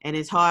have, and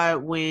it's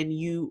hard when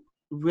you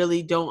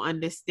really don't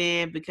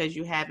understand because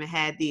you haven't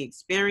had the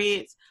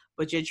experience,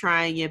 but you're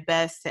trying your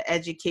best to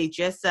educate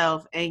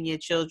yourself and your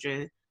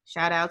children.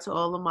 Shout out to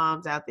all the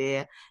moms out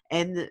there.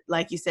 And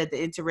like you said, the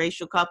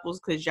interracial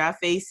couples, because y'all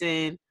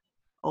facing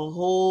a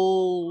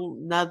whole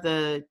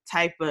nother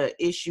type of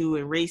issue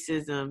and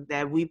racism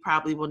that we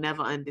probably will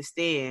never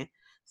understand.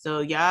 So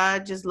y'all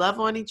just love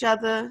on each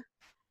other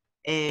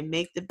and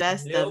make the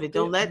best of it.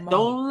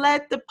 Don't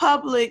let the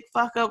public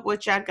fuck up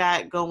what y'all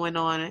got going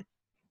on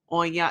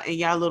y'all in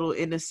y'all little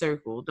inner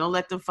circle. Don't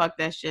let them fuck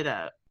that shit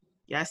up.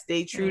 Y'all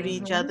stay true to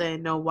each other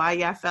and know why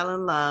y'all fell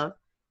in love,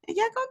 and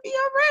y'all gonna be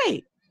all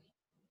right.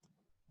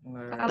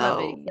 I love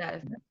it.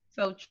 Yes,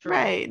 so true.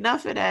 Right.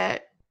 Enough of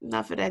that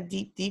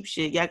deep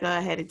shit. Y'all go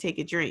ahead and take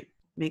a drink.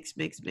 Mix.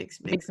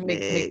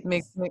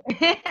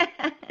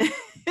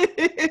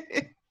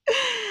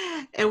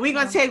 And we're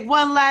gonna take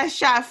one last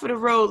shot for the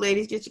road,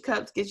 ladies. Get your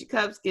cups.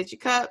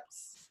 Trinkle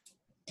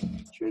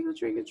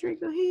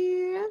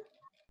here.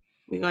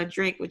 We're gonna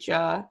drink with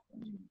y'all.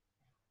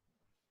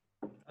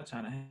 Y'all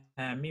trying to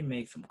have me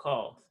make some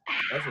calls.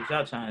 That's what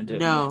y'all trying to do.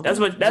 No. That's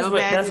what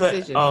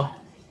oh.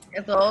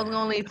 That's all it's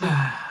gonna lead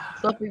to.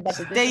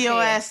 Stay your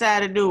ass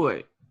out of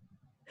Newark.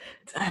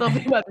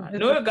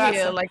 Newark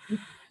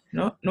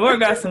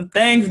got some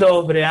things though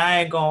over there.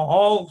 I ain't gonna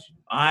hold you.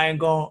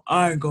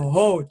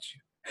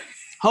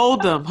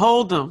 Hold them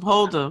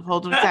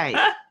tight.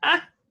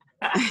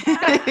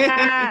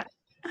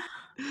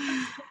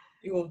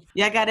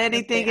 Y'all got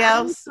anything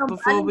else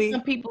before we?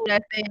 Some people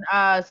that's in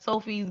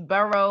Sophie's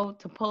borough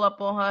to pull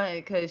up on her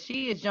because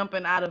she is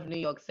jumping out of New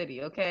York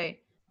City. Okay.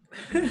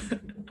 There's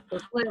good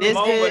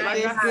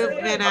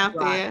men out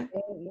there.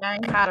 I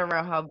ain't hot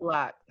around her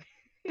block.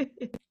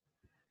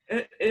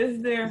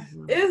 Is there,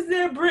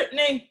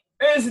 Brittany?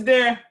 Is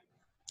there?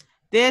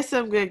 There's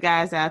some good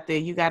guys out there.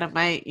 You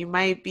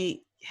might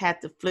have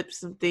to flip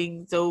some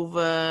things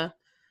over,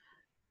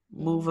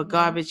 move a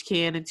garbage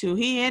can or two.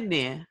 He in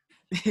there.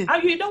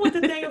 You know what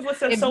the thing is? What's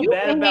so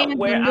bad about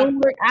where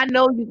I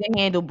know you can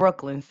handle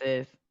Brooklyn,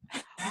 sis.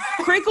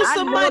 Crinkle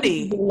some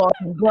money.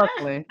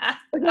 Brooklyn.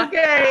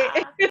 Okay.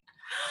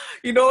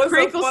 You know what's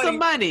crinkle so funny? Some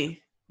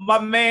money. My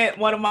man,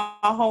 one of my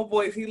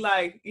homeboys, he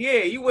like,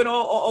 yeah, you went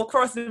all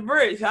across the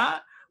bridge, huh?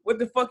 What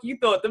the fuck you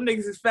thought? Them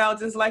niggas is foul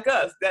just like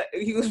us. That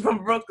he was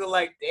from Brooklyn.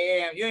 Like,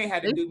 damn, you ain't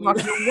had to do me.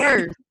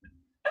 Worse.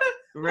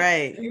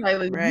 Right.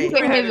 Like, Right. you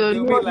can handle a Do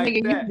New me York like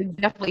nigga, that. you can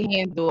definitely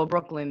handle a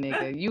Brooklyn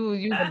nigga.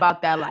 You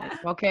about that life,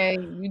 okay?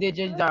 You did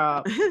your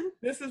job.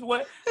 This is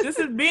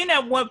being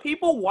that when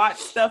people watch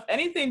stuff,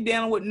 anything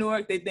dealing with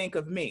Newark, they think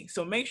of me.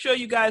 So make sure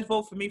you guys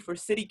vote for me for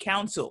city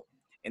council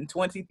in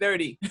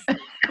 2030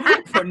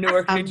 for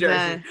Newark, New I'm Jersey.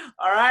 done.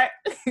 All right?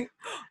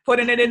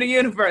 Putting it in the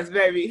universe,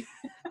 baby.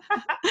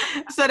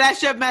 So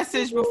that's your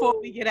message before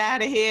we get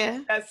out of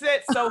here. That's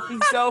it,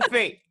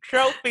 Sophie.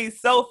 Trophy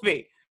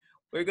Sophie.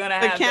 We're going to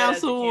The have that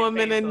as a councilwoman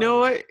campaign in slogan.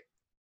 Newark.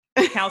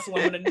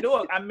 Councilwoman in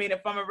Newark. I mean, if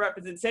I'm a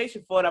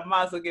representation for it, I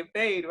might as well get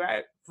paid,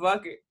 right?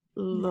 Fuck it.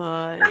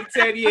 Lord.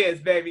 10 years,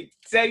 baby.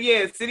 10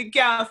 years. City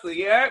council.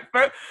 You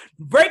heard?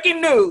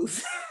 Breaking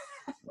news.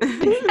 Heard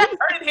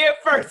it here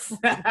first.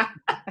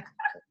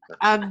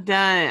 I'm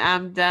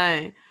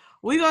done.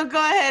 We're going to go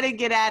ahead and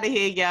get out of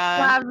here, y'all.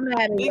 I'm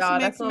mad at y'all.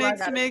 That's all I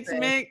gotta say.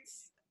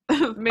 Mix.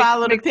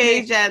 Follow the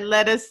page at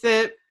Let Us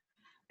Sip.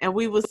 And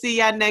we will see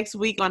y'all next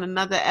week on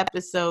another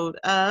episode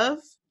of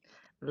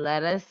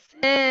Let Us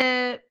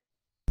Sip.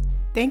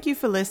 Thank you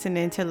for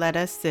listening to Let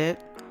Us Sip.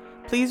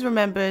 Please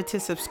remember to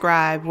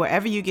subscribe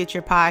wherever you get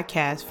your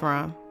podcast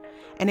from.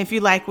 And if you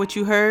like what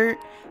you heard,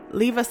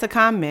 leave us a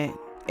comment.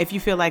 If you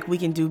feel like we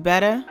can do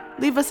better,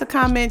 leave us a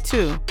comment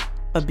too.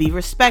 But be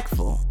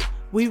respectful.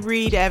 We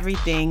read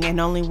everything and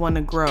only want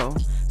to grow.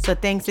 So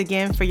thanks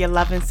again for your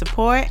love and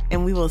support,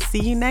 and we will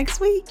see you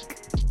next week.